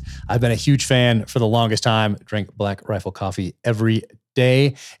podcast. I've been a huge fan for the longest time. Drink Black Rifle Coffee every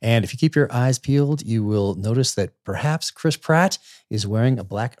day. And if you keep your eyes peeled, you will notice that perhaps Chris Pratt is wearing a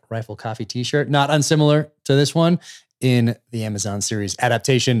Black Rifle Coffee t-shirt, not unsimilar to this one, in the Amazon series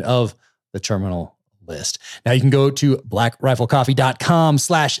adaptation of The Terminal List. Now you can go to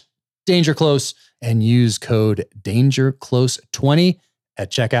blackriflecoffee.com/dangerclose and use code DangerClose20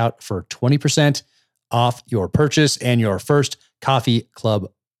 at checkout for 20% off your purchase and your first coffee club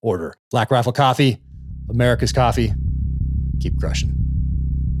order. Black Rifle Coffee, America's coffee. Keep crushing.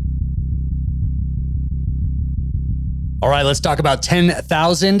 All right, let's talk about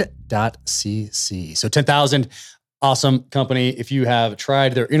 10,000.cc. So 10,000, awesome company. If you have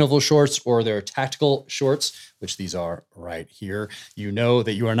tried their interval shorts or their tactical shorts, which these are right here, you know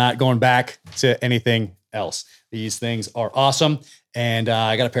that you are not going back to anything else. These things are awesome. And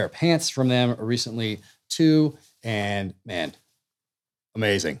I got a pair of pants from them recently too. And man,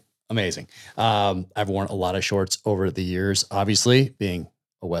 amazing. I've worn a lot of shorts over the years, obviously being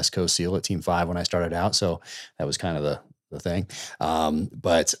a West Coast SEAL at Team 5 when I started out. So that was kind of the thing.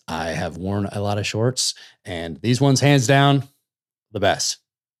 But I have worn a lot of shorts, and these ones, hands down, the best.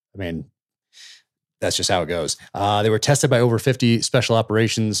 I mean, that's just how it goes. They were tested by over 50 special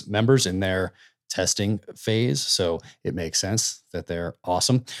operations members in their testing phase. So it makes sense that they're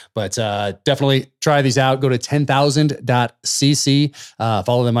awesome, but definitely try these out. Go to 10,000.cc,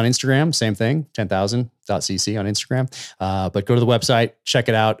 follow them on Instagram, same thing, 10,000.cc on Instagram. But go to the website, check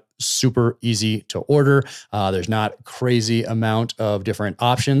it out. Super easy to order. There's not crazy amount of different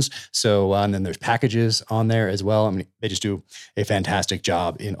options. So, and then there's packages on there as well. I mean, they just do a fantastic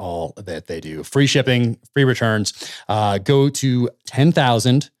job in all that they do. Free shipping, free returns. Go to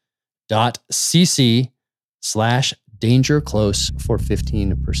 10,000.cc/dangerclose for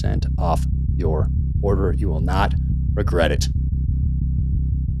 15% off your order. You will not regret it.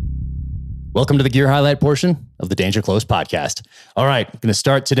 Welcome to the gear highlight portion of the Danger Close podcast. All right, I'm going to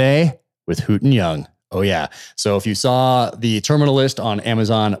start today with Hooten Young. Oh yeah. So if you saw the terminal list on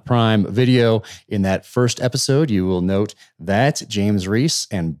Amazon Prime Video in that first episode, you will note that James Reese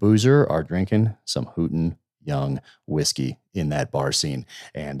and Boozer are drinking some Hooten Young whiskey in that bar scene.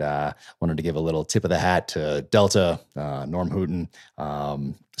 And wanted to give a little tip of the hat to Delta, Norm Hooten.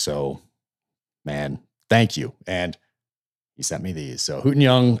 So man, thank you. And he sent me these. So Hooten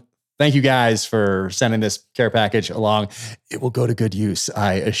Young, thank you guys for sending this care package along. It will go to good use,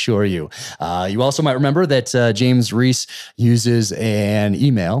 I assure you. You also might remember that James Reese uses an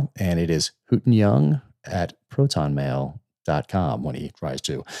email, and it is hootenyoung@protonmail.com when he tries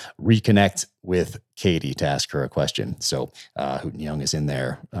to reconnect with Katie to ask her a question. So Hooten Young is in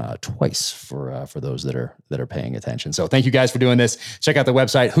there twice for those that are paying attention. So thank you guys for doing this. Check out the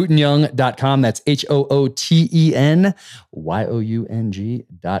website, hootenyoung.com. That's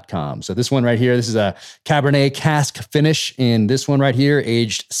HOOTENYOUNG.com. So this one right here, this is a Cabernet cask finish in this one right here,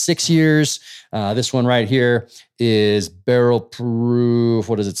 aged 6 years. This one right here is barrel proof.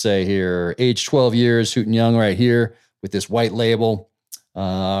 What does it say here? Aged 12 years, Hooten Young right here with this white label.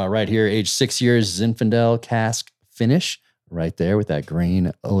 Right here, age 6 years, Zinfandel cask finish right there with that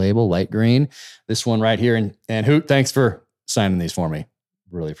green label, light green. This one right here. And Hoot, thanks for signing these for me.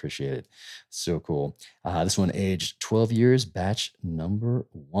 Really appreciate it. So cool. This one aged 12 years, batch number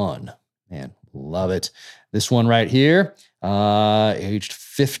 1. Man, love it. This one right here, aged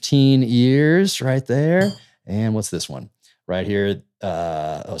 15 years right there. And what's this one? Right here,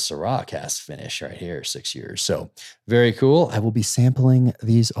 Syrah cask finish right here, 6 years. So very cool. I will be sampling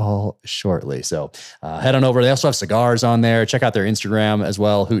these all shortly. So head on over. They also have cigars on there. Check out their Instagram as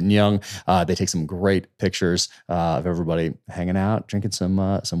well, Hooten Young. They take some great pictures of everybody hanging out, drinking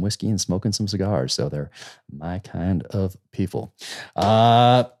some whiskey and smoking some cigars. So they're my kind of people.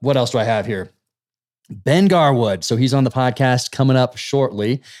 What else do I have here? Ben Garwood. So he's on the podcast coming up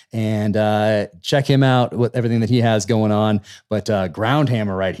shortly, and check him out with everything that he has going on. But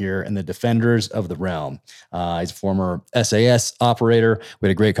Groundhammer right here and the Defenders of the Realm. He's a former SAS operator. We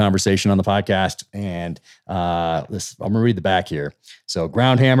had a great conversation on the podcast, and I'm going to read the back here. So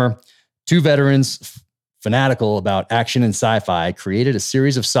Groundhammer, two veterans fanatical about action and sci-fi, created a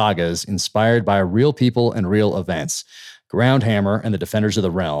series of sagas inspired by real people and real events. Groundhammer and the Defenders of the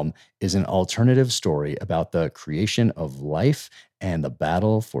Realm is an alternative story about the creation of life and the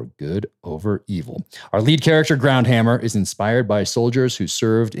battle for good over evil. Our lead character, Groundhammer, is inspired by soldiers who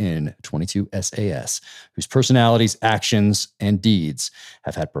served in 22 SAS, whose personalities, actions, and deeds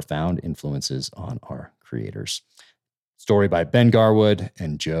have had profound influences on our creators. Story by Ben Garwood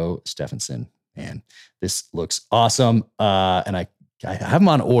and Joe Stephenson. Man, this looks awesome. And I have them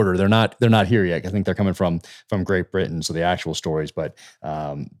on order. They're not here yet. I think they're coming from Great Britain. So the actual stories, but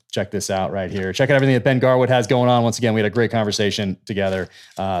check this out right here. Check out everything that Ben Garwood has going on. Once again, we had a great conversation together.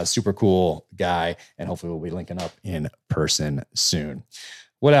 Super cool guy. And hopefully we'll be linking up in person soon.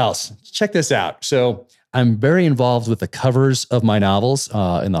 What else? Check this out. So I'm very involved with the covers of my novels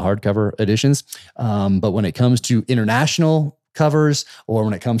in the hardcover editions. But when it comes to international covers, or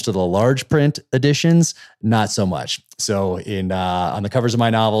when it comes to the large print editions, not so much. So on the covers of my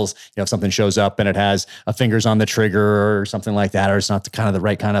novels, if something shows up and it has a fingers on the trigger or something like that, or it's not the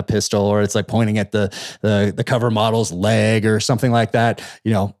right kind of pistol, or it's like pointing at the cover model's leg or something like that,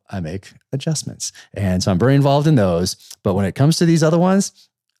 I make adjustments. And so I'm very involved in those. But when it comes to these other ones,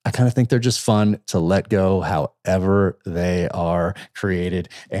 I kind of think they're just fun to let go however they are created.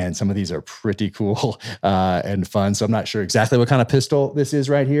 And some of these are pretty cool and fun. So I'm not sure exactly what kind of pistol this is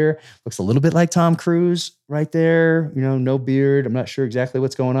right here. Looks a little bit like Tom Cruise right there. You know, no beard. I'm not sure exactly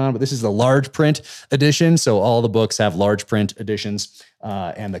what's going on, but this is the large print edition. So all the books have large print editions,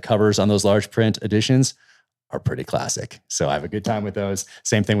 and the covers on those large print editions are pretty classic. So I have a good time with those.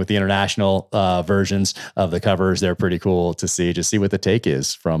 Same thing with the international versions of the covers. They're pretty cool to see, just see what the take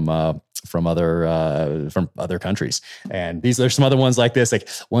is from other countries. And there's some other ones like this. Like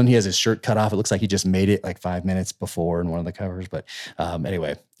one, he has his shirt cut off. It looks like he just made it like 5 minutes before in one of the covers. But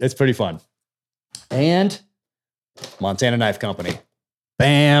anyway, it's pretty fun. And Montana Knife Company.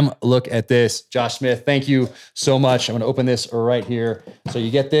 Bam, look at this. Josh Smith, thank you so much. I'm going to open this right here. So you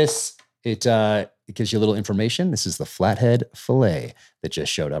get this. It gives you a little information. This is the flathead fillet that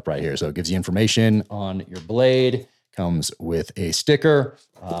just showed up right here. So it gives you information on your blade, comes with a sticker.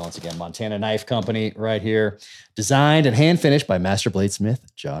 Once again, Montana Knife Company right here. Designed and hand finished by Master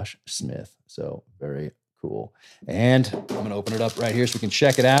Bladesmith Josh Smith. So very cool. And I'm going to open it up right here so we can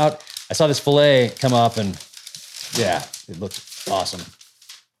check it out. I saw this fillet come up and yeah, it looks awesome.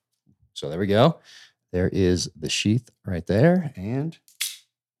 So there we go. There is the sheath right there. And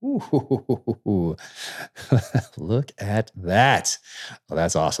ooh, look at that. Well,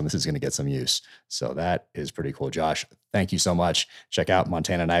 that's awesome. This is going to get some use. So that is pretty cool. Josh, thank you so much. Check out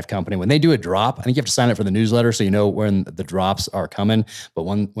Montana Knife Company. When they do a drop, I think you have to sign up for the newsletter so you know when the drops are coming. But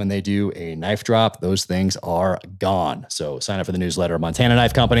when they do a knife drop, those things are gone. So sign up for the newsletter, Montana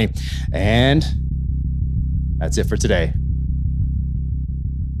Knife Company. And that's it for today.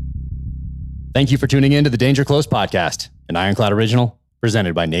 Thank you for tuning in to the Danger Close podcast, an Ironclad original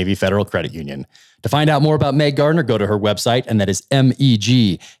presented by Navy Federal Credit Union. To find out more about Meg Gardiner, go to her website, and that is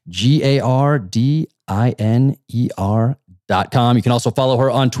MEGGARDINER.com. You can also follow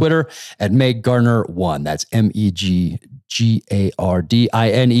her on Twitter at Meg Gardiner1. That's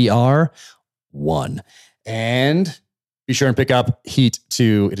MEGGARDINER1. And be sure and pick up Heat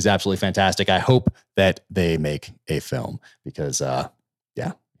 2. It is absolutely fantastic. I hope that they make a film because,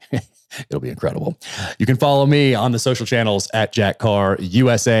 it'll be incredible. You can follow me on the social channels at Jack Carr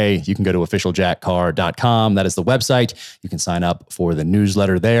USA. You can go to officialjackcarr.com. That is the website. You can sign up for the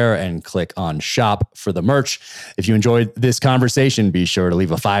newsletter there and click on shop for the merch. If you enjoyed this conversation, be sure to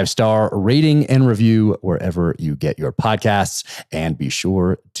leave a 5-star rating and review wherever you get your podcasts, and be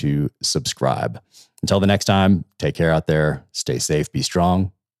sure to subscribe. Until the next time, take care out there. Stay safe, be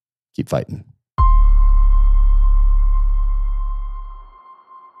strong, keep fighting.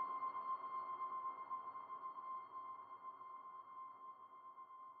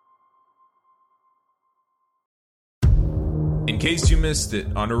 In case you missed it,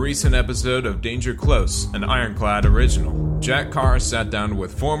 on a recent episode of Danger Close, an Ironclad original, Jack Carr sat down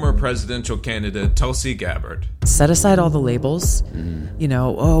with former presidential candidate Tulsi Gabbard. Set aside all the labels,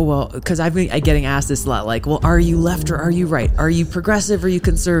 because I've been getting asked this a lot, like, well, are you left or are you right? Are you progressive or are you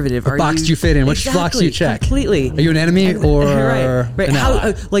conservative? What box do you fit in? Which box do you check? Completely. Are you an enemy or right. an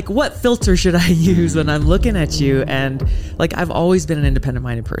ally? What filter should I use when I'm looking at you? And I've always been an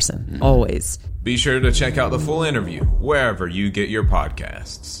independent-minded person, always. Be sure to check out the full interview wherever you get your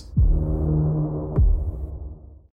podcasts.